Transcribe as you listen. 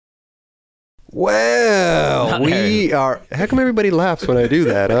Well, we are... How come everybody laughs when I do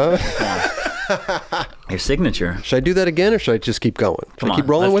that, huh? Your signature. Should I do that again, or should I just keep going? Should I keep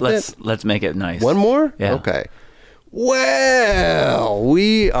rolling with it? Let's make it nice. One more? Yeah. Okay. Well,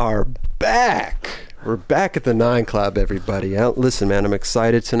 we are back. We're back at the 9 Club, everybody. Listen, man, I'm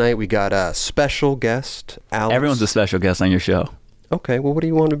excited tonight. We got a special guest, Alex. Everyone's a special guest on your show. Okay, well, what do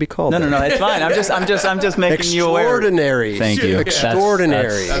you want to be called? No, it's fine. I'm just making you aware. Extraordinary. Thank you.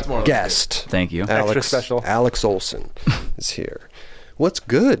 Extraordinary that's more guest. Thank you. Extra special. Alex Olson is here. What's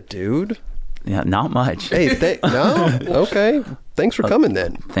good, dude? Yeah, not much. Hey, no? Okay. Thanks for coming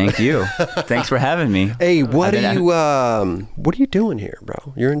then. Thank you. Thanks for having me. Hey, what are you doing here,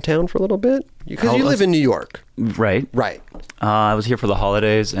 bro? You're in town for a little bit? Because you live in New York. Right. Right. I was here for the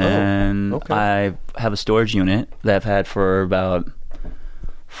holidays, and okay. I have a storage unit that I've had for about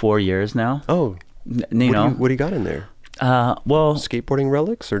 4 years now. Oh. You know. What do you got in there? Well, Skateboarding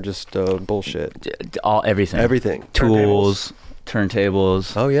relics or just bullshit? Everything. Everything. Tools,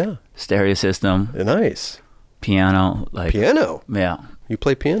 turntables. Oh, yeah. Stereo system. Nice. Piano. Piano? Yeah. You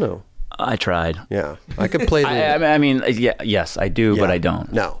play piano? I tried. Yeah. I could play the... I mean, yes, I do, but I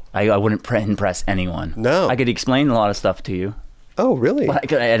don't. No. I wouldn't impress anyone. No. I could explain a lot of stuff to you. Oh, really?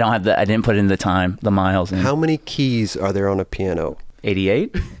 But I don't have I didn't put in the time, the miles. How many keys are there on a piano?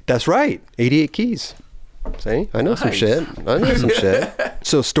 88? That's right. 88 keys. See? I know some shit.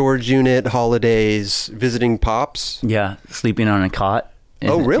 So storage unit, holidays, visiting pops? Yeah, sleeping on a cot.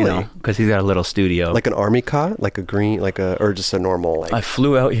 Oh, really? Because he's got a little studio. Like an army cot? Like a green, or just a normal? I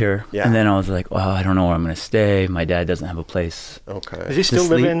flew out here, Yeah. and then I was like, well, I don't know where I'm going to stay. My dad doesn't have a place. Okay. Is he still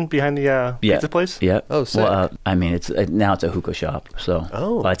living behind the pizza place? Yeah. Oh, sick. Well, I mean, now it's a hookah shop, so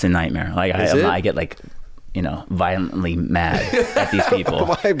well, it's a nightmare. Like I get like, violently mad at these people.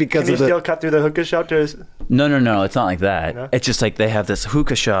 Why? Because Can he still cut through the hookah shop to his... No, it's not like that. No? It's just like they have this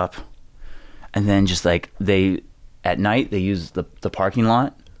hookah shop, and then just like at night they use the parking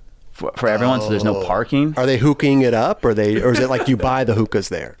lot for everyone, so there's no parking. Are they hooking it up, or is it like you buy the hookahs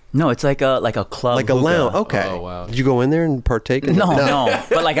there? No, it's like a club, like a hookah. lounge. Okay. Oh, wow. Did you go in there and partake in No.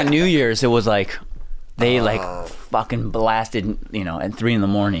 But like on New Year's, it was like they fucking blasted, at 3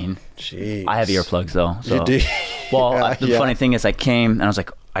 a.m. Jeez. I have earplugs though. So. You do? Well, the funny thing is, I came and I was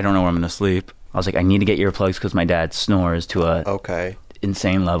like, I don't know where I'm gonna sleep. I was like, I need to get earplugs because my dad snores to a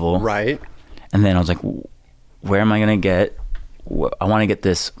insane level. Right. And then I was like, where am I gonna get? I want to get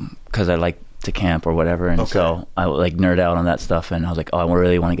this because I like to camp or whatever, and so I like nerd out on that stuff. And I was like, I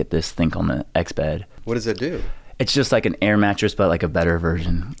really want to get this thing called the X bed. What does it do? It's just like an air mattress, but like a better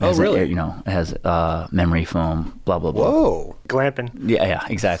version. It has really? It has memory foam, blah blah blah. Whoa. Glamping. Yeah,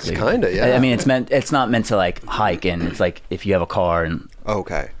 exactly. Kind of, yeah. I mean, it's not meant to like hike in. It's like if you have a car and.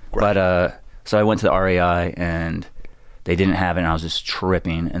 Okay. Right. But so I went to the REI and they didn't have it, and I was just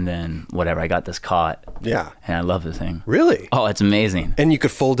tripping. And then whatever, I got this cot. Yeah. And I love the thing. Really? Oh, it's amazing. And you could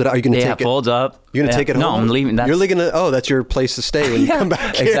fold it out. Are you going to take it? Yeah, folds up. You're going to take it home? No, I'm leaving. You're going to, that's your place to stay when you come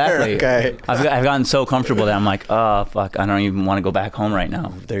back here. Exactly. Okay. I've gotten so comfortable that I'm like, oh, fuck, I don't even want to go back home right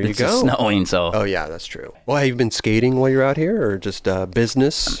now. There you it's go. It's snowing, so. Oh, yeah, that's true. Well, have you been skating while you're out here, or just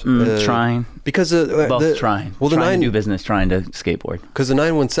business? Trying. Because both trying. Well, trying to do business, trying to skateboard. Because the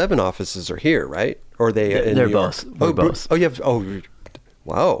 917 offices are here, right? Or are they in They're New York? both. We're both. Oh, you have. Oh,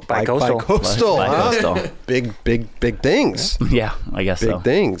 wow. Bi-coastal. Huh? Big things. Yeah, I guess so. Big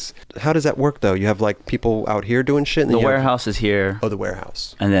things. How does that work, though? You have like people out here doing shit? And the warehouse is here. Oh, the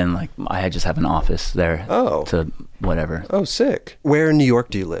warehouse. And then like I just have an office there. Oh. To whatever. Oh, sick. Where in New York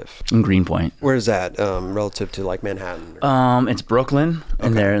do you live? In Greenpoint. Where is that relative to like Manhattan? It's Brooklyn,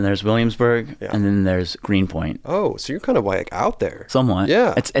 and there's Williamsburg, and then there's Greenpoint. Oh, so you're kind of like out there. Somewhat.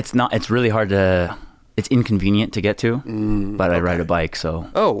 Yeah. It's really hard to. It's inconvenient to get to, but I ride a bike, so.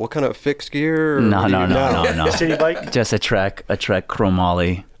 Oh, what kind of fixed gear? No. City bike? Just a Trek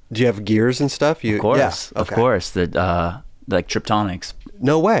chromoly. Do you have gears and stuff? Of course, of course. The like Triptonics.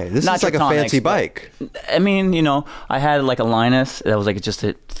 No way. This Not is like a fancy bike. I mean, I had like a Linus that was like just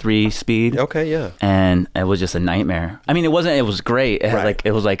a 3-speed. Okay, yeah. And it was just a nightmare. I mean, it wasn't. It was great. It had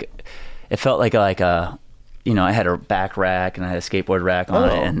it felt like a, I had a back rack and I had a skateboard rack on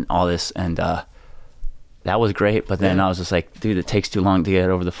it and all this and. That was great, but then I was just like, dude, it takes too long to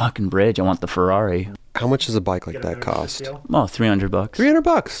get over the fucking bridge. I want the Ferrari. How much does a bike like that cost? Oh, $300.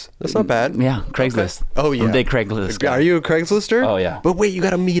 $300. That's not bad. Yeah, Craigslist. Okay. Oh, yeah. I'm a big Craigslist guy. Are you a Craigslister? Oh, yeah. But wait, you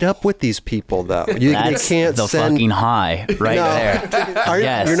got to meet up with these people, though. They can't the send... fucking high right there.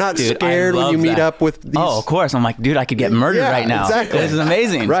 Yes, you're not scared when you meet up with these... Oh, of course. I'm like, dude, I could get murdered right now. Exactly. This is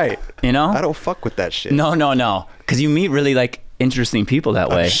amazing. Right. You know? I don't fuck with that shit. No. Because you meet really like... interesting people that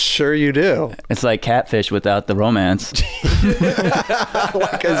way. I'm sure you do. It's like catfish without the romance.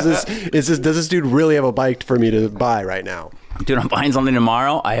 Like, does this dude really have a bike for me to buy right now? Dude, I'm buying something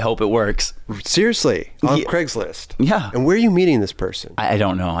tomorrow. I hope it works. Seriously, on Craigslist. Yeah. And where are you meeting this person? I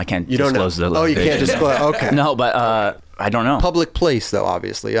don't know. I can't disclose the Oh, you can't disclose. Okay. No, but I don't know. Public place, though,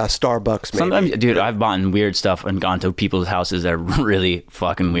 obviously. Starbucks, maybe. Sometimes, dude, I've bought weird stuff and gone to people's houses that are really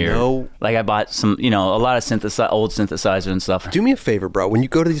fucking weird. No. Like I bought some, a lot of old synthesizers and stuff. Do me a favor, bro. When you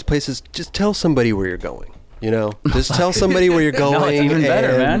go to these places, just tell somebody where you're going. Just tell somebody where you're going. No, it's even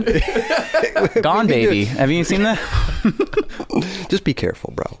better, man. Gone Baby. Have you seen that? Just be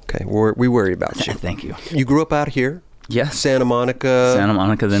careful, bro. Okay, we worry about you. Thank you. You grew up out here? Yes. Santa Monica,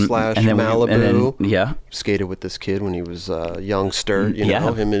 then slash and then Malibu. Yeah. Skated with this kid when he was a youngster. You Yeah.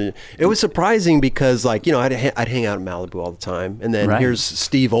 know him. It was surprising because, like, I'd hang out in Malibu all the time, and then here's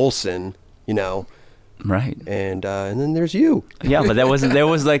Steve Olson. Right. And then there's you. Yeah, but there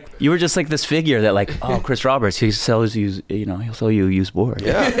was like, you were just like this figure that like, oh, Chris Roberts, he'll sell you used board.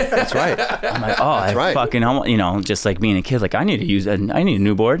 Yeah, that's right. I'm like, oh, fucking, just like being a kid, like I need a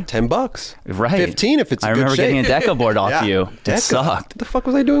new board. $10. Right. 15 if it's a I good remember shape. getting a Deca board off you. Deca. It sucked. What the fuck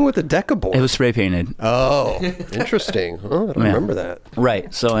was I doing with the Deca board? It was spray painted. Oh, interesting. Oh, I don't remember that.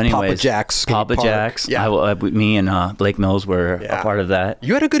 Right. So anyways. Papa Jack's. Yeah. Me and Blake Mills were a part of that.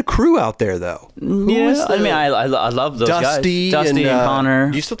 You had a good crew out there, though. I love those Dusty guys. Dusty and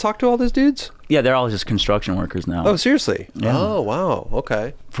Connor. Do you still talk to all those dudes? Yeah, they're all just construction workers now. Oh, seriously? Yeah. Oh, wow.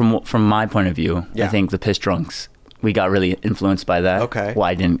 Okay. From my point of view, I think the Piss Drunks, we got really influenced by that. Okay. Well,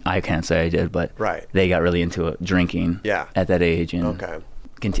 I can't say I did, but they got really into it, drinking at that age. And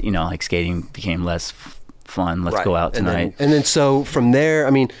like skating became less fun. Let's go out tonight. And then so from there,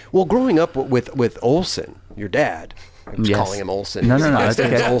 growing up with Olson, your dad. I'm just calling him Olson. No, that's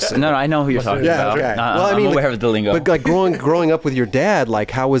okay. Olson. No, I know who you're talking about. Okay. I'm aware of the lingo. But like growing up with your dad,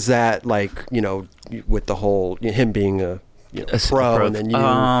 like how was that? Like with the whole him being a pro, and then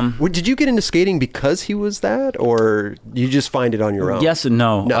you. Did you get into skating because he was that, or you just find it on your own? Yes and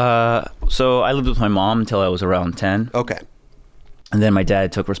no. So I lived with my mom until I was around 10. Okay. And then my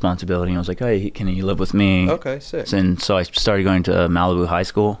dad took responsibility, and I was like, "Hey, can you live with me?" Okay, sick. And so I started going to Malibu High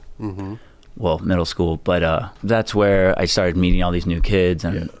School. Mm-hmm. Well, middle school, but that's where I started meeting all these new kids,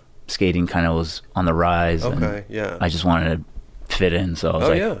 and skating kind of was on the rise. Okay, I just wanted to fit in, so I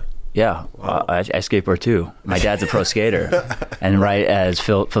was wow. I skateboard too. My dad's a pro skater, and right as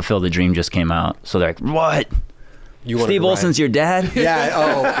Fulfill the Dream just came out, so they're like, "What? Steve Olson's your dad?" Yeah.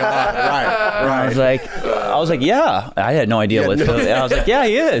 Oh God. Right. I was like, yeah. I had no idea what. I was like, yeah,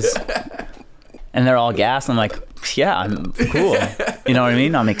 he is. And they're all gassed. I'm like, yeah, I'm cool. You know what I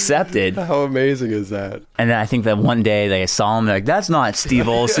mean? I'm accepted. How amazing is that? And then I think that one day they saw him. They're like, that's not Steve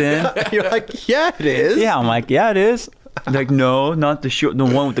Olson. You're like, yeah, it is. Yeah, I'm like, yeah, it is. They're like, no, not the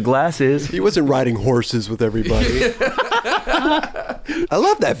one with the glasses. He wasn't riding horses with everybody. I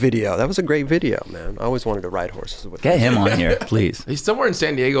love that video. That was a great video, man. I always wanted to ride horses with him. Get him on here, please. He's somewhere in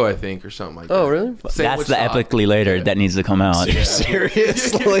San Diego, I think, or something like that. Oh, really? That's the epically later that needs to come out.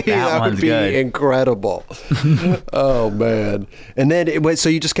 Seriously? That would be incredible. Oh, man. And then, so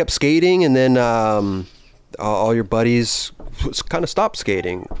you just kept skating, and then all your buddies kind of stopped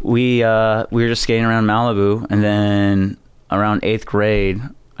skating. We were just skating around Malibu, and then around 8th grade,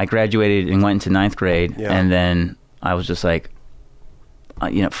 I graduated and went into 9th grade, and then I was just like,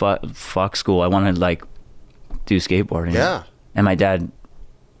 fuck school. I want to like do skateboarding. Yeah. And my dad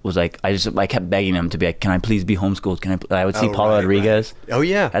was like, I kept begging him to be like, can I please be homeschooled? I would see Paulo Rodriguez. Right. Oh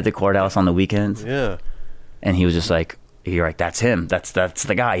yeah. At the courthouse on the weekends. Yeah. And he was just like, you're like, that's him. That's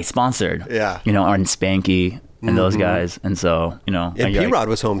the guy. He's sponsored. Yeah. Or in Spanky and those guys. And so, And P-Rod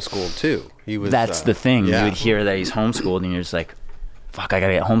was homeschooled too. He was. That's the thing. Yeah. You would hear that he's homeschooled, and you're just like, fuck, I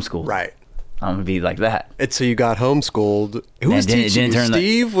gotta get homeschooled. Right. I'm gonna be like that. And so you got homeschooled. Who was teaching you?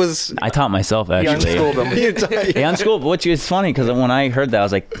 Steve was. I taught myself actually. He unschooled him. He unschooled, which is funny because when I heard that, I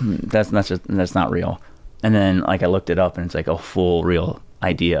was like, that's not real. And then like I looked it up, and it's like a full real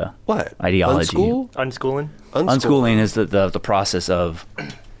idea. What? Ideology. Unschooling? Unschooling is the process of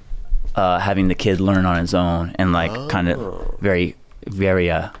having the kid learn on his own and like kind of very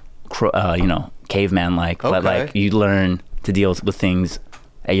caveman like, but like you learn to deal with things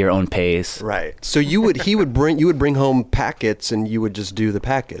at your own pace. Right. So you would bring home packets, and you would just do the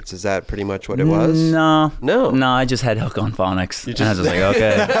packets. Is that pretty much what it was? No. I just had hook on phonics. And I was just like,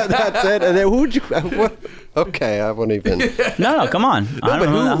 okay. That's it. And then who would you? Okay, I won't even. No, come on. No,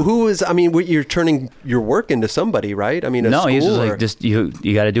 but who is? I mean, you're turning your work into somebody, right? I mean, no, he's just like, just you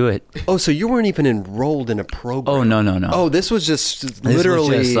got to do it. Oh, so you weren't even enrolled in a program? Oh no. Oh, this was just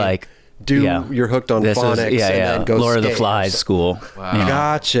literally just like you're hooked on phonics and then go Lord of the skate. Flies school. Wow. You know?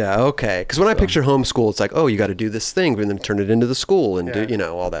 Gotcha. Okay. Because when I picture homeschool, it's like, oh, you got to do this thing and then turn it into the school and do,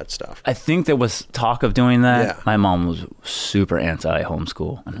 all that stuff. I think there was talk of doing that. Yeah. My mom was super anti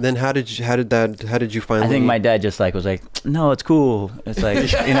homeschool. Then how did you finally? I think my dad just was like, no, it's cool. It's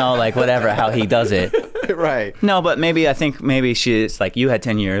like, like whatever, how he does it. Right. No, but maybe she's like, you had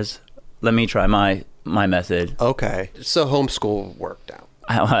 10 years. Let me try my method. Okay. So homeschool worked out.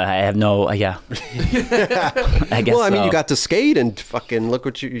 I have no, I guess. Well, I mean, so. you got to skate and fucking look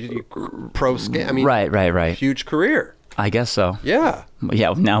what you pro skate. I mean, right. Huge career. I guess so. Yeah.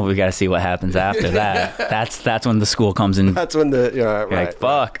 Yeah. Now we got to see what happens after that. That's when the school comes in. That's when right. Like,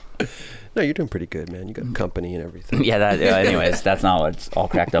 fuck. No, you're doing pretty good, man. You got company and everything. Yeah. Anyways, that's not what it's all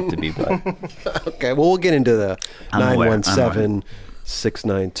cracked up to be. But okay. Well, we'll get into the I'm aware.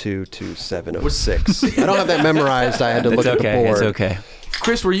 917-692-2706. I don't have that memorized. I had to look at the board. It's okay.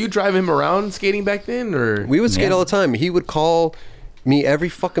 Chris, were you driving him around skating back then, or We would skate all the time. He would call me every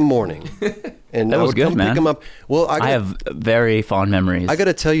fucking morning, and That I was would good, come man. pick him up. Well, I have very fond memories. I got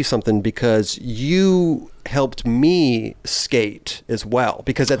to tell you something because you helped me skate as well.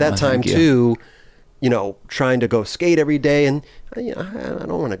 Because at that time thank you. too, trying to go skate every day, and I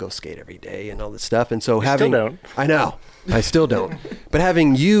don't want to go skate every day and all this stuff. And so still don't. I know, I still don't. But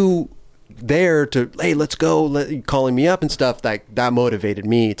having you there to, hey, let's go, calling me up and stuff, that motivated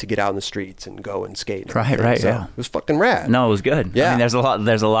me to get out in the streets and go and skate. And Right, everything. So yeah. it was fucking rad. No, it was good. Yeah. I mean, there's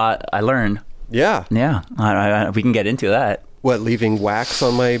a lot I learned. Yeah. Yeah. We can get into that. What, leaving wax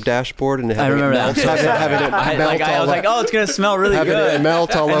on my dashboard and having remember it melt, that. having it melt I was like, oh, it's going to smell really having good. it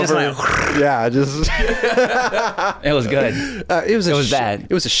melt all And just over. Yeah, just It was good. it was bad.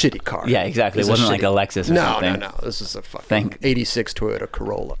 It was a shitty car. Yeah, exactly. It wasn't like a Lexus or something. No. This is a fucking 86 Toyota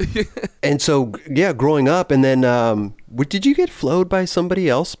Corolla. And so, yeah, growing up, and then, did you get flowed by somebody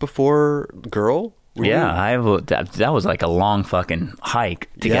else before girl? Yeah, that was like a long fucking hike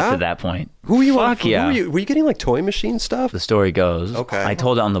to get to that point. Who were you? Fuck yeah. Were you getting like toy machine stuff? The story goes. Okay. I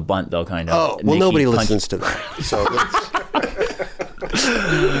told it on the bunt though, kind of. Oh, well, Nikki nobody punched- listens to that. So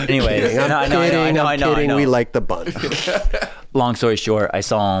Anyways, I know. We like the bun. Long story short, I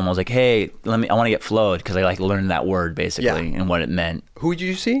saw him. I was like, hey, I want to get flowed because I learned that word basically and what it meant. Who did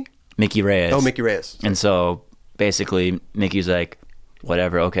you see? Mickey Reyes. Oh, Mickey Reyes. And so basically, Mickey's like,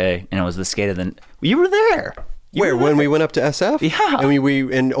 whatever, okay. And it was the skate of the. You were there. When we went up to SF? Yeah. And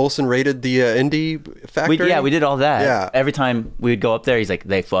we Olson raided the indie factory? We did all that. Yeah. Every time we would go up there, he's like,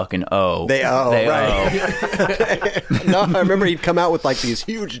 they fucking owe. They owe, They right. owe. No, I remember he'd come out with like these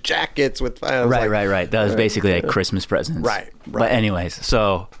huge jackets with... Right. That was basically like Christmas presents. Right. But anyways,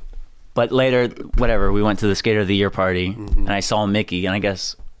 but later, whatever, we went to the Skater of the Year party, and I saw Mickey, and I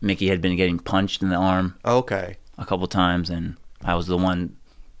guess Mickey had been getting punched in the arm Okay. a couple times, and I was the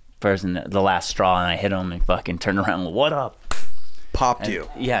person, the last straw, and I hit him and fucking turned around and what up? Popped you.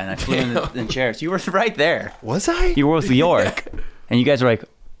 Yeah, and I flew in the chairs. You were right there. Was I? You were with York, and you guys were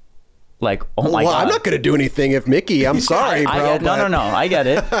like, oh my God. I'm not going to do anything if Mickey, I'm sorry, bro. No, I get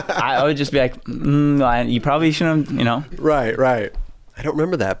it. I would just be like, you probably shouldn't, Right. I don't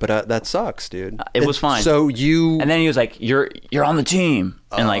remember that, but that sucks, dude. It was fine. So you... And then he was like, "You're on the team,"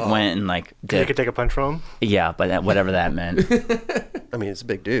 and went and You could take a punch from him? Yeah, but whatever that meant. I mean, it's a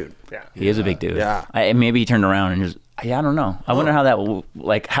big dude. Yeah. He is a big dude. Yeah. Maybe he turned around and just, I don't know. I wonder how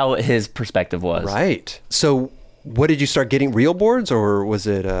that, how his perspective was. Right. So what did you start getting, real boards, or was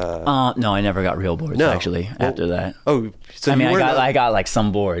it... No, I never got real boards, actually, after that. Oh, so I mean, you weren't I got like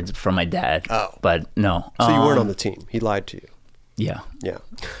some boards from my dad. Oh. But no. So you weren't on the team. He lied to you. Yeah. Yeah.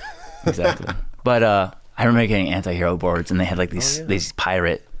 Exactly. But I remember getting anti-hero boards, and they had like these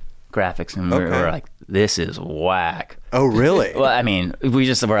pirate graphics, and we were like, this is whack. Oh, really? Well, I mean, we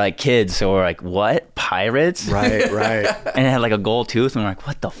just were like kids, so we're like, what? Pirates? Right. And it had like a gold tooth, and we're like,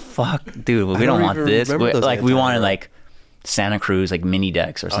 what the fuck? Dude, we don't want even this. remember those We wanted anti-hero. like Santa Cruz, like mini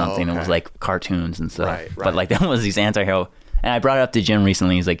decks or something. okay. It was like cartoons and stuff. Right. But like that was these anti-hero. And I brought it up to Jim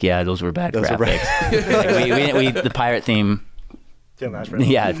recently. He's like, yeah, those were bad Those were graphics. we the pirate theme.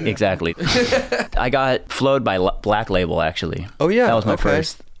 Yeah, exactly. I got flowed by Black Label, actually. Oh, yeah, That was my okay.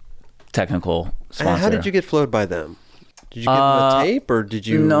 first technical sponsor. And how did you get flowed by them? Did you get them a tape, or did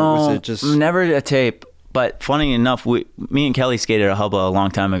you... No, was it just... never a tape. But funny enough, me and Kelly skated at Hubba a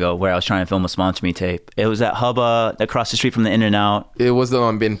long time ago where I was trying to film a Sponsor Me tape. It was at Hubba, across the street from the In-N-Out. It was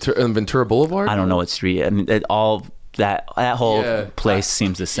on Ventura Boulevard? I don't know what street. I mean, that whole place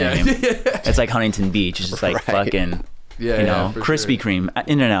seems the same. It's like Huntington Beach. It's just like fucking Yeah, Krispy Kreme,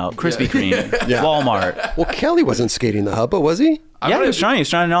 In-N-Out, Krispy Kreme, Walmart. Well, Kelly wasn't skating the hubba, was he? Yeah, he was trying. He was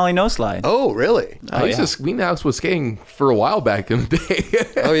trying an ollie no slide. Oh, really? We was skating for a while back in the day.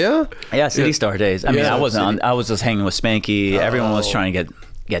 Oh, yeah? Yeah, City Star days. I mean, I wasn't on. I was just hanging with Spanky. Everyone was trying to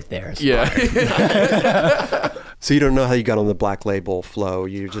get there. Yeah. So you don't know how you got on the Black Label flow.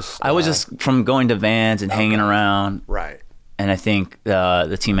 You just... I was just from going to Vans and hanging around. Right. And I think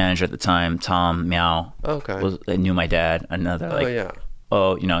the team manager at the time, Tom Meow, knew my dad. Another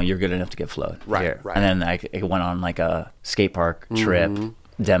you're good enough to get flowed. Right. And then I went on like a skate park trip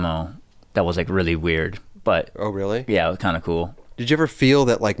demo that was like really weird. But oh, really? Yeah, it was kind of cool. Did you ever feel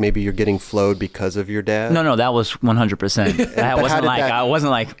that like maybe you're getting flowed because of your dad? No, that was 100%. I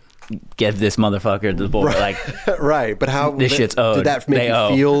wasn't like, give this mother-fucker the board. Like, right, but how this shit's owed. Did that make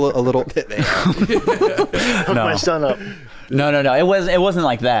you feel a little? Hook my son up. No. It wasn't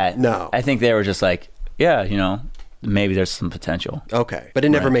like that. No, I think they were just like, maybe there's some potential. Okay, but it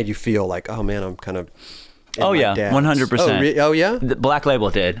never made you feel like, oh man, I'm kind of. Oh yeah, 100%. Oh yeah. The Black Label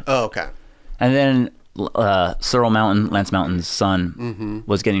did. Oh okay. And then Lance Mountain's son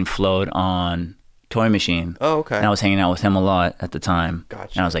was getting flowed on Toy Machine. Oh, okay. And I was hanging out with him a lot at the time.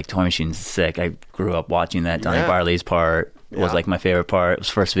 Gotcha. And I was like, Toy Machine's sick. I grew up watching that. Donnie Barley's part was like my favorite part. It was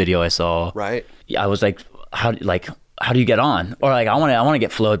the first video I saw. Right. I was like, how do you get on? Or like, I want to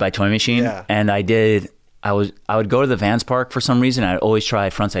get flowed by Toy Machine. Yeah. And I did. I would go to the Vans Park for some reason. I'd always try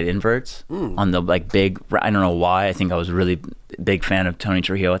frontside inverts on the like big. I don't know why. I think I was a really big fan of Tony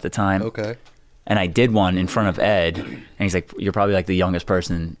Trujillo at the time. Okay. And I did one in front of Ed, and he's like, "You're probably like the youngest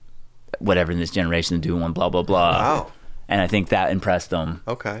person, whatever, in this generation to do one." Blah blah blah. Wow. And I think that impressed them.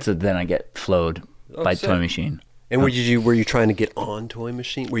 Okay. So then I get flowed by sick. Toy Machine. And were you trying to get on Toy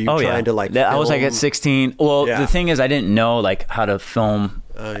Machine? Were you trying to like? I was like at 16. Well, Yeah. the thing is, I didn't know like how to film,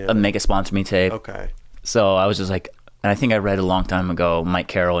 make a sponsor me tape. Okay. So I was just like, and I think I read a long time ago Mike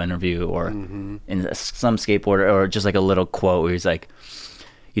Carroll interview or in some skateboarder or just like a little quote where he's like,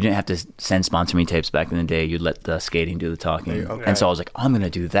 you didn't have to send sponsor me tapes back in the day. You'd let the skating do the talking. Okay. And so I was like, I'm going to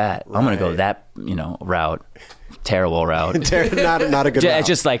do that. Right. I'm going to go that, route. Terrible route. not a good route. It's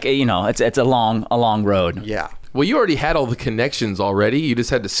just like, it's a long road. Yeah. Well, you already had all the connections already. You just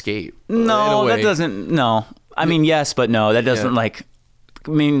had to skate. No, that doesn't, no. I mean, yes, but no, that doesn't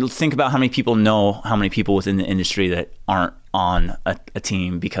think about how many people know how many people within the industry that aren't on a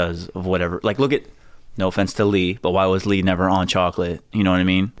team because of whatever. Like, look at, no offense to Lee, but why was Lee never on Chocolate? You know what I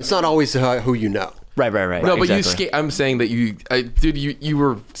mean? It's not always who you know. Right. No, but you skate. I'm saying that you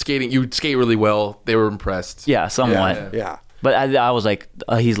were skating. You skate really well. They were impressed. Yeah, somewhat. Yeah. But I was like,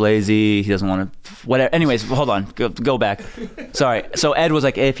 he's lazy. He doesn't want to. Whatever. Anyways, hold on. Go back. Sorry. So Ed was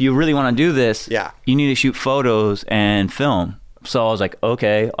like, if you really want to do this, you need to shoot photos and film. So I was like,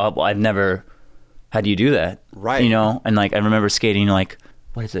 okay. I've never. How do you do that? Right. And like I remember skating like.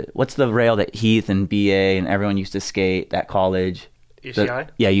 What is it? What's the rail that Heath and BA and everyone used to skate at college? UCI?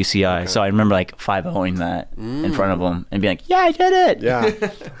 UCI. Okay. So I remember like 5-0ing that in front of them and being like, yeah, I did it.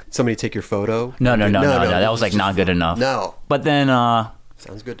 Yeah. Somebody take your photo? No. That was like not good enough. No. But then...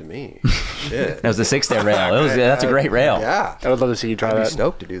 sounds good to me. Shit. That was the 6-day rail. That's a great rail. Yeah. I would love to see you try that. I'd be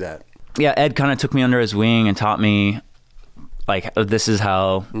stoked to do that. Yeah, Ed kind of took me under his wing and taught me like, this is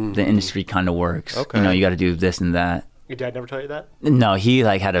how the industry kind of works. Okay. You got to do this and that. Your dad never taught you that? No, he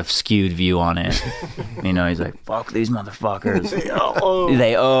like had a skewed view on it. He's like, "Fuck these motherfuckers.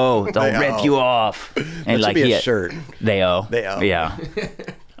 They owe. They'll rip you off." And that should be a shirt. They owe. They owe. Yeah.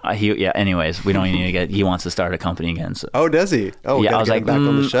 Anyways, we don't even need to get. He wants to start a company again. So. Oh, does he? Oh, yeah. I was like, back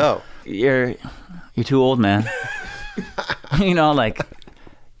on the show. You're too old, man. Like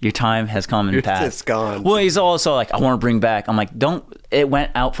your time has come and passed. It's gone. Well, he's also like, I want to bring back. I'm like, don't. It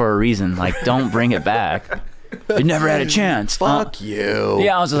went out for a reason. Like, don't bring it back. You never had a chance. Fuck you.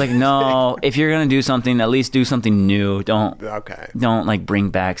 Yeah, I was just like, no. If you're gonna do something, at least do something new. Don't like bring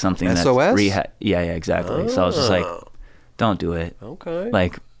back something that's rehab. Yeah, exactly. So I was just like, don't do it. Okay.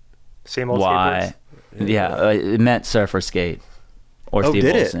 Like, same old why? Yeah, it meant Surf or Skate or Steve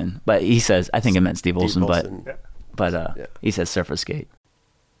Olson, but he says I think it meant Steve Olson, but he says Surf or Skate.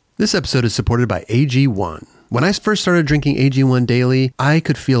 This episode is supported by AG1. When I first started drinking AG1 daily, I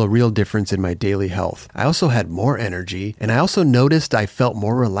could feel a real difference in my daily health. I also had more energy, and I also noticed I felt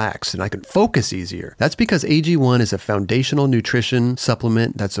more relaxed and I could focus easier. That's because AG1 is a foundational nutrition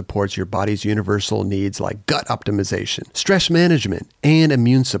supplement that supports your body's universal needs like gut optimization, stress management, and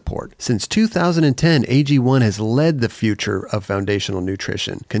immune support. Since 2010, AG1 has led the future of foundational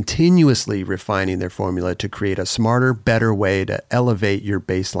nutrition, continuously refining their formula to create a smarter, better way to elevate your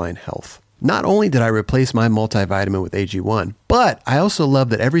baseline health. Not only did I replace my multivitamin with AG1, but I also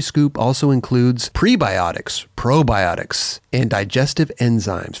love that every scoop also includes prebiotics, probiotics, and digestive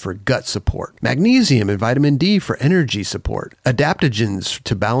enzymes for gut support, magnesium and vitamin D for energy support, adaptogens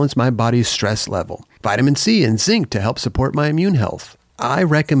to balance my body's stress level, vitamin C and zinc to help support my immune health. I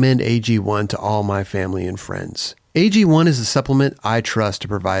recommend AG1 to all my family and friends. AG1 is a supplement I trust to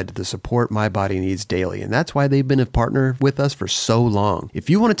provide the support my body needs daily, and that's why they've been a partner with us for so long. If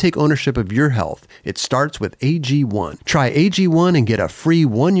you want to take ownership of your health, it starts with AG1. Try AG1 and get a free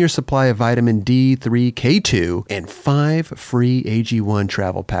 1-year supply of vitamin D3, K2, and 5 free AG1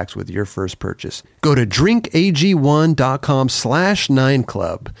 travel packs with your first purchase. Go to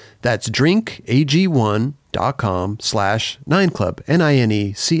drinkag1.com/9club. That's drinkag1.com/9club,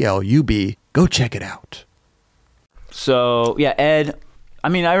 NINECLUB. Go check it out. So yeah, Ed, I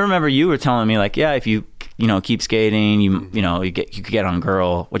mean, I remember you were telling me like, yeah, if you keep skating, you could get on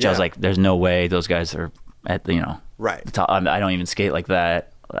Girl, which I was like, there's no way those guys are at the right the top. I don't even skate like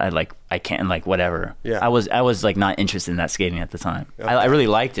that. I can't like whatever. Yeah. I was like not interested in that skating at the time. Okay. I really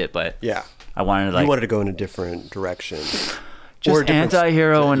liked it, but yeah, I wanted to you wanted to go in a different direction. Just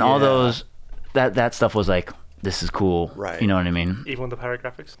anti-hero and all those that stuff was like, this is cool. Right. You know what I mean? Even with the pirate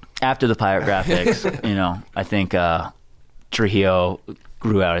graphics? After the pirate graphics, I think Trujillo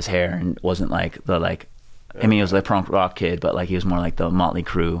grew out his hair and wasn't like the I mean, he was the punk rock kid, but like he was more like the Motley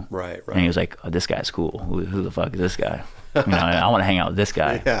Crue. Right. And he was like, oh, this guy's cool. Who the fuck is this guy? I want to hang out with this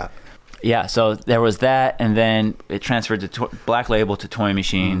guy. Yeah. Yeah, so there was that, and then it transferred to Black Label to Toy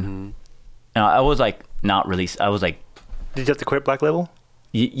Machine. Mm-hmm. And I was like, not really. I was like, did you have to quit Black Label?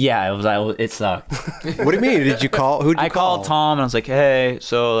 Yeah, it sucked. What do you mean? Did you call? Who'd you call? Called Tom, and I was like, hey,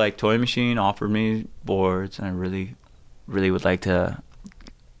 so like Toy Machine offered me boards, and I really, really would like to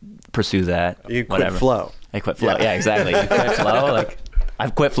pursue that. You quit Flow. I quit Flow. Yeah, exactly. You quit Flow. Like,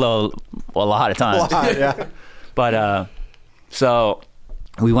 I've quit Flow a lot of times. Yeah. But so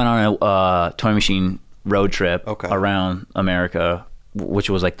we went on a Toy Machine road trip around America, which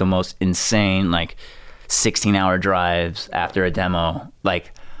was like the most insane 16-hour drives after a demo.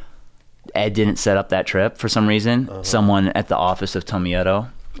 Like, Ed didn't set up that trip for some reason. Someone at the office of Tomieto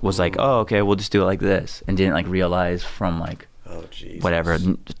was like, oh, okay, we'll just do it like this, and didn't realize from whatever,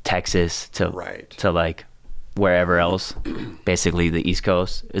 Texas to wherever else, basically the East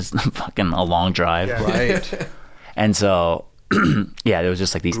Coast is fucking a long drive. Yeah. Right. And so there was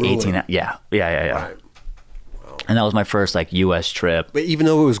just these grueling. 18 yeah. Right. And that was my first U.S. trip. But even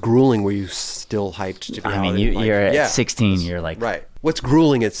though it was grueling, were you still hyped to be out? I mean, you're at 16. You're like, right. What's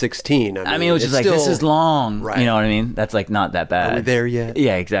grueling at 16? I mean, it was just still, this is long. Right. You know what I mean? That's not that bad. Are we there yet?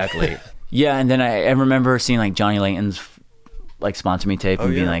 Yeah, exactly. Yeah, and then I remember seeing Johnny Layton's sponsor me tape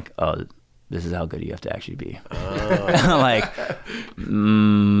and being like, oh, this is how good you have to actually be.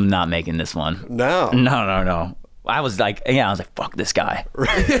 Not making this one. No. I was like, fuck this guy.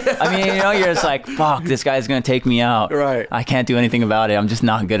 Right. I mean, you're just like, fuck, this guy's going to take me out. Right. I can't do anything about it. I'm just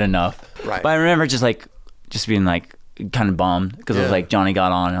not good enough. Right. But I remember just being kind of bummed because it was Johnny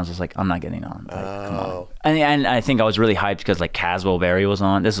got on and I was just like, I'm not getting on. Come on. And I think I was really hyped because Caswell Berry was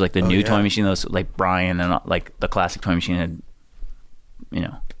on. This was the new Toy Machine. Those Brian and the classic Toy Machine had,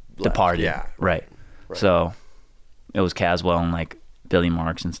 departed. Yeah. Right. So it was Caswell and Billy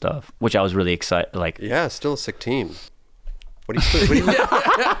Marks and stuff, which I was really excited. Still a sick team. What do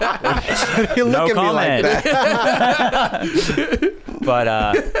you no look at comment. Me like that? But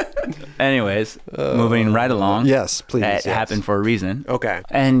anyways, moving right along. Yes, please. It happened for a reason. Okay.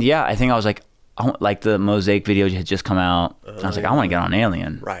 And I think I was the Mosaic video had just come out. I was like, I want to get on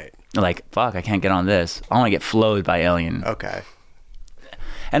Alien. Right. Fuck, I can't get on this. I want to get flowed by Alien. Okay.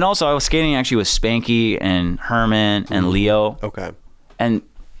 And also, I was skating actually with Spanky and Herman and Leo. Okay. And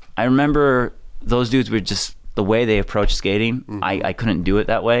I remember those dudes were just, the way they approached skating, I couldn't do it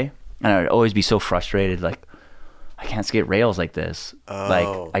that way. And I'd always be so frustrated, I can't skate rails like this.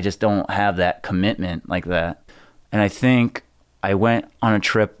 Oh. I just don't have that commitment like that. And I think I went on a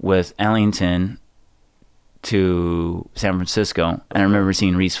trip with Ellington to San Francisco, and I remember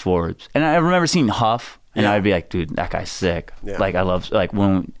seeing Reese Forbes. And I remember seeing Huff, and I'd be like, dude, that guy's sick. Yeah. I love,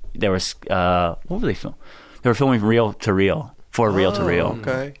 when there was, what were they filming? They were filming Reel to Reel. For Reel to Reel.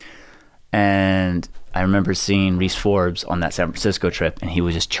 Okay. And I remember seeing Reese Forbes on that San Francisco trip, and he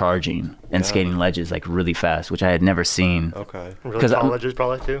was just charging and skating ledges really fast, which I had never seen. Okay. Really tall ledges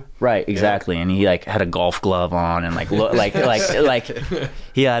probably too. Right, exactly. Yeah. And he had a golf glove on and he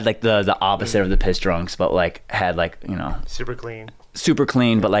had the opposite of the piss drunks, but had super clean. Super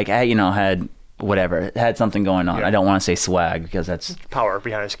clean, but had whatever, had something going on. Yeah. I don't want to say swag because that's power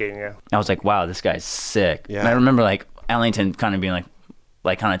behind skating. Yeah. I was like, wow, this guy's sick. Yeah. And I remember Ellington kind of being like,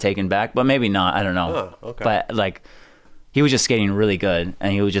 like kind of taken back, but maybe not. I don't know. Oh, okay. But like, he was just skating really good,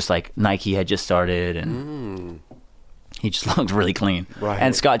 and he was just like Nike had just started, and he just looked really clean. Right.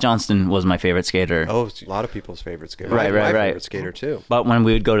 And Scott Johnston was my favorite skater. Oh, it's a lot of people's favorite skater. Right. My favorite skater too. But when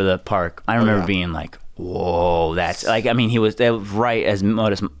we would go to the park, I remember being like, "Whoa, that's like." I mean, he was right as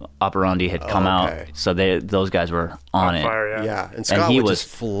Modus Operandi had come out, so those guys were on it. Fire, Yeah, and Scott would just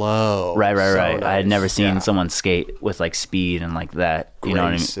flow. Right. So I had never nice. seen someone skate with like speed and like that. You know what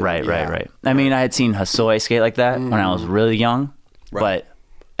I mean? Grace and- Right. I mean, I had seen Hasoi skate like that when I was really young, Right.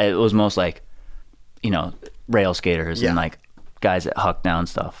 but it was most like, rail skaters and like guys that huck down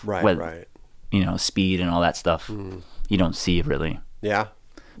stuff. Right, with, right. Speed and all that stuff. You don't see really. Yeah.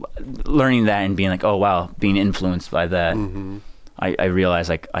 Learning that and being like, oh wow, being influenced by that, I realized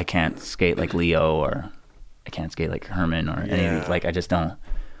like I can't skate like Leo, or I can't skate like Herman, or any of these. Like I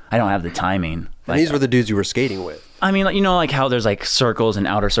don't have the timing. And these were the dudes you were skating with. I mean, like, like how there's like circles and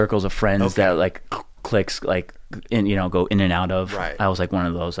outer circles of friends that like clicks like go in and out of. Right. I was like one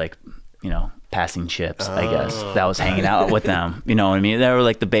of those like passing ships, I guess, that was hanging out with them. You know what I mean? They were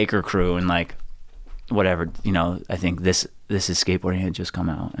like the Baker crew and like whatever. I think this is skateboarding had just come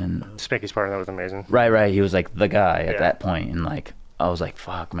out, and Spanky's partner, that was amazing. right. He was like the guy at that point, and like I was like,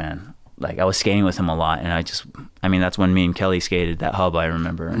 fuck, man. Like I was skating with him a lot, and that's when me and Kelly skated that hubba, I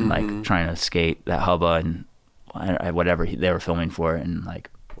remember, and like trying to skate that hubba and whatever they were filming for it, and like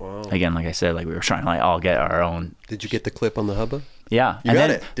again, like I said, like we were trying to like all get our own. Did you get the clip on the hubba? Yeah, You got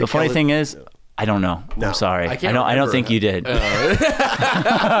it. The funny thing is, I don't know. No. I'm sorry. I don't think you did.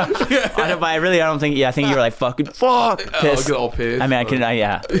 I don't think. Yeah, I think you were like fuck, pissed. Get all pissed. I mean,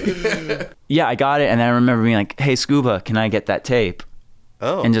 yeah, I got it, and I remember being like, "Hey, Scuba, can I get that tape?"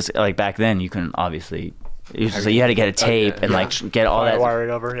 Oh. And just like back then, you couldn't obviously. It was just like you had to get a tape and like get all that. Wire it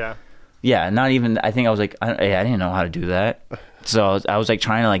over, yeah. Yeah, not even. I think I was like, I didn't know how to do that, so I was like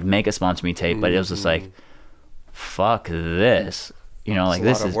trying to like make a sponsor me tape, but it was just like, fuck this. Like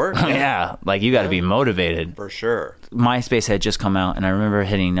this is work. yeah, like you got to be motivated. For sure. MySpace had just come out, and I remember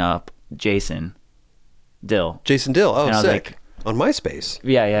hitting up Jason Dill. Oh, and I was sick. like, on MySpace.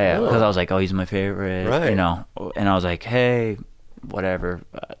 Yeah, because I was like, oh, he's my favorite, Right. and I was like, hey, whatever,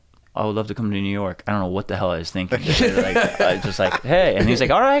 I would love to come to New York. I don't know what the hell I was thinking. Just like, hey, and he's like,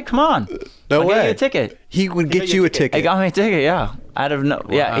 all right, come on. No I'll way. get you a ticket. He would get you a ticket. He got me a ticket, yeah. Out of no,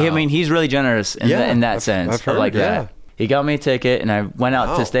 yeah. I mean, he's really generous in that sense. I've heard, like that. He got me a ticket, and I went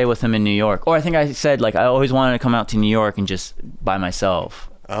out to stay with him in New York. Or I think I said, like, I always wanted to come out to New York and just by myself.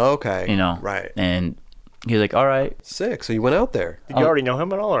 Okay. Right. And he was like, all right. Sick. So you went out there. Did you already know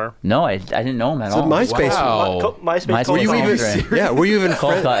him at all, or? No, I didn't know him at So all. MySpace. Wow. MySpace. Were you even? Yeah. Were you even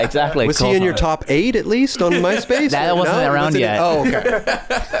friends? Exactly. Was he in your top 8 at least on MySpace? That wasn't around yet. Oh,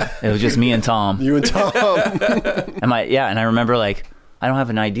 okay. It was just me and Tom. You and Tom. And I remember like, I don't have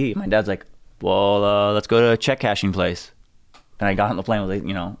an ID. My dad's like, well, let's go to a check cashing place. And I got on the plane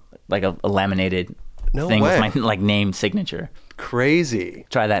with like a laminated thing way. with my like name signature. Crazy.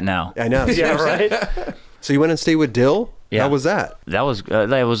 Try that now. I know. Yeah, right. So you went and stayed with Dill? Yeah. How was that? That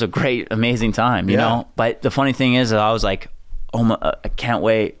was a great, amazing time, you know. But the funny thing is, I was like, oh my, I can't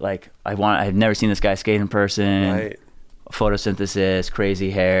wait. Like I've never seen this guy skate in person. Right. Photosynthesis, crazy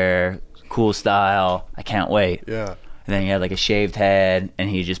hair, cool style. I can't wait. Yeah. And then he had like a shaved head, and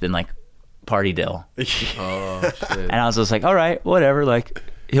he'd just been like party Dill. Oh shit. And I was just like, all right, whatever. Like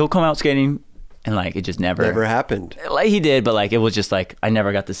he'll come out skating, and like it just never happened. Like he did, but like it was just like I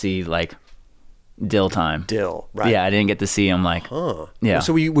never got to see like Dill time. Dill, right? Yeah, I didn't get to see him like. Huh. Yeah.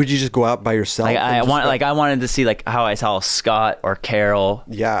 So would you just go out by yourself? Like I wanted to see like how I saw Scott or Carol.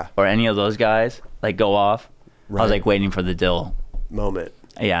 Yeah. Or any of those guys like go off. Right. I was like waiting for the Dill moment.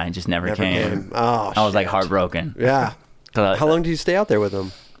 Yeah, it just never came. Oh, I was like shit. heartbroken. Yeah. How long did you stay out there with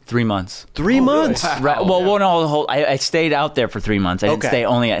him? 3 months. 3 months. Really? Right. Well, no, the whole I stayed out there for 3 months. I didn't stay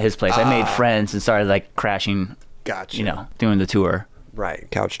only at his place. I made friends and started like crashing. Gotcha. Doing the tour. Right.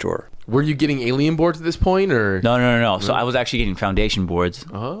 Couch tour. Were you getting alien boards at this point, or No. So I was actually getting foundation boards.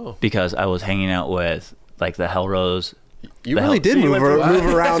 Oh. Because I was hanging out with like the Hellrose. You really did move around.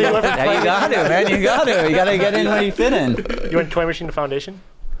 Yeah, you got to, man. You got to get in where you fit in. You went Toy Machine to Foundation?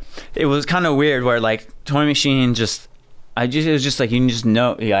 It was kind of weird where like Toy Machine it was just like you just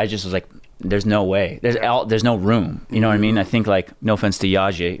know. Yeah, I just was like, there's no way. There's no room. You know what I mean? I think like no offense to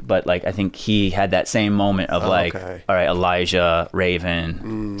Yaji, but like I think he had that same moment of like, all right, Elijah,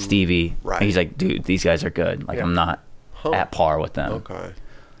 Raven, Stevie. Right. He's like, dude, these guys are good. Like I'm not at par with them. Okay.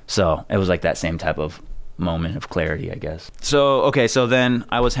 So it was like that same type of moment of clarity, I guess. So then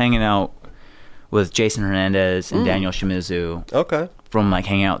I was hanging out with Jason Hernandez and Daniel Shimizu. Okay. From like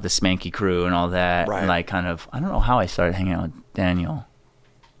hanging out with the Spanky crew and all that. Right. And like kind of, I don't know how I started hanging out with Daniel.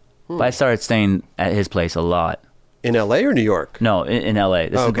 But I started staying at his place a lot. In L.A. or New York? No, in L.A.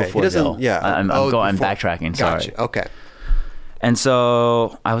 This is before Bill. Yeah. I'm backtracking. Sorry. Gotcha. Okay. And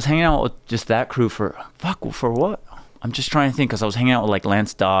so I was hanging out with just that crew for what? I'm just trying to think because I was hanging out with like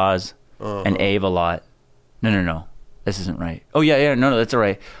Lance Dawes and Abe a lot. No. This isn't right. Oh, yeah. No, that's all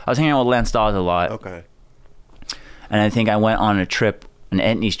right. I was hanging out with Lance Dawes a lot. Okay. And I think I went on a trip, an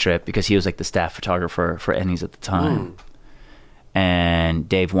Etnies trip, because he was like the staff photographer for Etnies at the time. And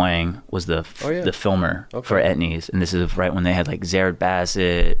Dave Wang was the filmer for Etnies. And this is right when they had like Zared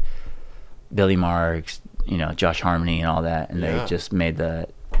Bassett, Billy Marks, Josh Harmony and all that. And they just made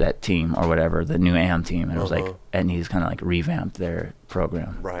that team or whatever, the new AM team. And it was like Etnies kind of like revamped their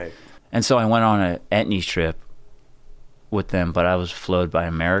program. Right. And so I went on an Etnies trip with them, but I was flowed by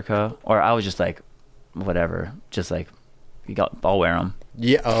America, or I was just like, whatever, just like, I'll wear them.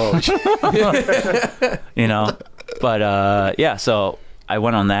 Yeah. Oh. But so I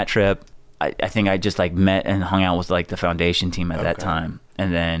went on that trip. I think I just like met and hung out with like the foundation team at that time,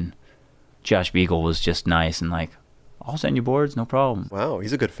 and then Josh Beagle was just nice and like, I'll send you boards, no problem. Wow,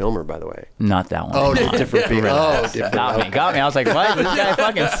 he's a good filmer, by the way. Not that one. Oh, different Beagle. Oh, different. Got me. I was like, what? Is this guy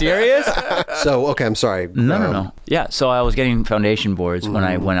fucking serious? So, okay, I'm sorry. No. Yeah, so I was getting foundation boards when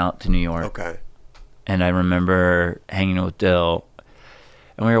I went out to New York. Okay. And I remember hanging with Dill,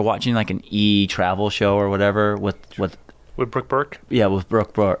 and we were watching like an travel show or whatever with Brooke Burke? Yeah, with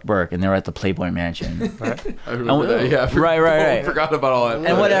Brooke Burke, and they were at the Playboy Mansion. Right. I remember that, yeah. Right. I forgot about all that.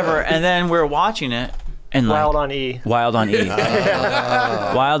 And whatever, and then we were watching it, and Wild like, on E. Wild on E.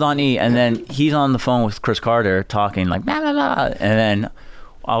 Wild on E, and then he's on the phone with Chris Carter talking like, blah, blah, blah. And then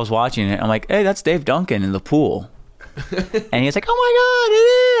I was watching it, I'm like, hey, that's Dave Duncan in the pool. And he's like, oh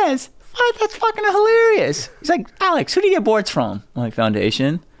my God, it is. What? That's fucking hilarious. He's like, Alex, who do you get boards from? I'm like,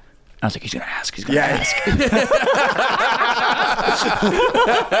 Foundation. I was like, he's gonna ask. Ask.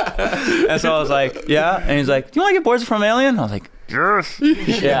 And so I was like, yeah. And he's like, do you want to get boards from Alien? I was like, yes.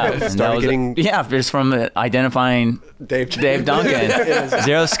 Yeah. And it's from identifying Dave Duncan.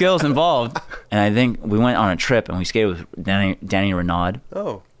 Zero skills involved. And I think we went on a trip and we skated with Danny Renaud.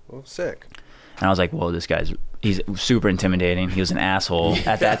 Oh, well, sick. And I was like, whoa, he's super intimidating. He was an asshole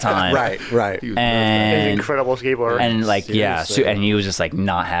at that time. Right. And an incredible skateboarder. And like, and he was just like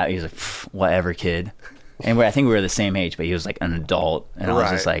not happy. He was like, whatever, kid. And I think we were the same age, but he was like an adult. And I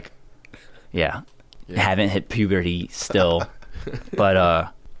was just like, haven't hit puberty still.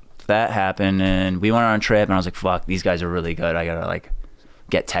 But that happened, and we went on a trip, and I was like, fuck, these guys are really good. I gotta like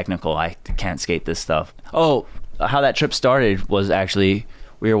get technical. I can't skate this stuff. Oh, how that trip started was actually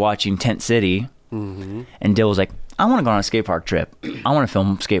we were watching Tent City. Mm-hmm. And Dill was like, I want to go on a skate park trip. I want to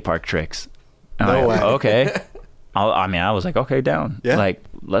film skate park tricks. And no way. Okay. I was like, okay, down. Yeah. Like,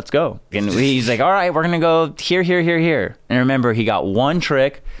 let's go. And he's like, all right, we're going to go here. And I remember he got one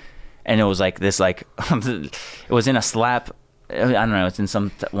trick, and it was like this, like, it was in a slap. I don't know. It's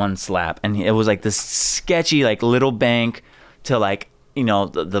in one slap. And it was like this sketchy, like, little bank to, like,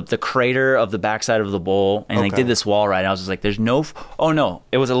 the crater of the backside of the bowl, and they did this wall ride. I was just like, there's no,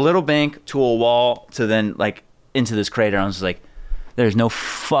 it was a little bank to a wall to then like into this crater. I was just like, there's no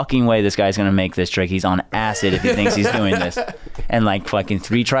fucking way this guy's gonna make this trick. He's on acid if he thinks he's doing this. And like fucking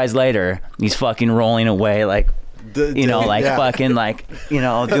 3 tries later, he's fucking rolling away like, fucking like,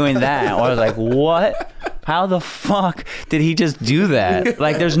 doing that. Or I was like, what? How the fuck did he just do that?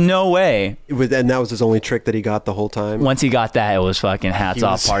 Like, there's no way. And that was his only trick that he got the whole time? Once he got that, it was fucking hats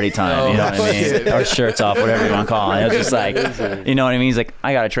off, party time. You know what I mean? Or shirts off, whatever you want to call it. It was just like, you know what I mean? He's like,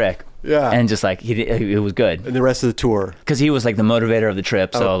 I got a trick. Yeah. And just like, it was good. And the rest of the tour? Because he was like the motivator of the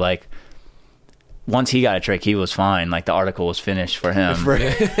trip. So like, once he got a trick, he was fine. Like, the article was finished for him.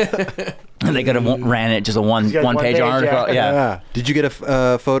 And they could have ran it just a one-page article. Yeah. Did you get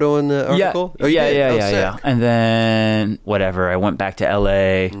a photo in the article? Yeah. And then whatever, I went back to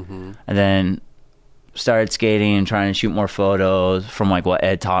LA, and then started skating and trying to shoot more photos from like what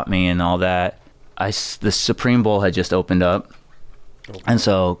Ed taught me and all that. The Supreme Bowl had just opened up, and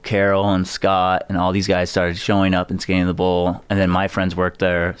so Carol and Scott and all these guys started showing up and skating the bowl. And then my friends worked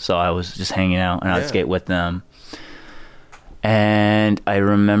there, so I was just hanging out and I'd skate with them. And I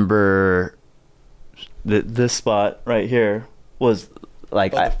remember this spot right here was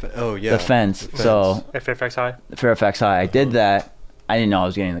like the fence. So at Fairfax High. I did that. I didn't know I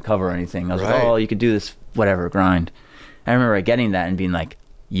was getting the cover or anything. I was like, oh, you could do this, whatever, grind. I remember getting that and being like,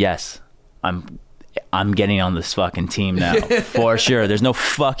 yes, I'm getting on this fucking team now for sure. There's no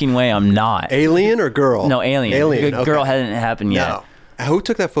fucking way I'm not. Alien or girl? No, Alien. Girl hadn't happened yet. No. Who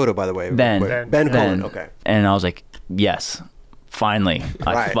took that photo, by the way? Ben Cohen. Okay. And I was like, yes, finally,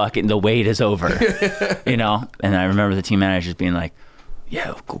 the wait is over, And I remember the team managers being like,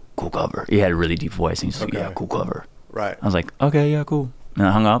 yeah, cool cover. He had a really deep voice, and he's like, yeah, cool cover. Right. I was like, okay, yeah, cool. And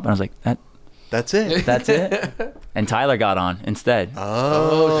I hung up, and I was like, that's it. That's it. And Tyler got on instead.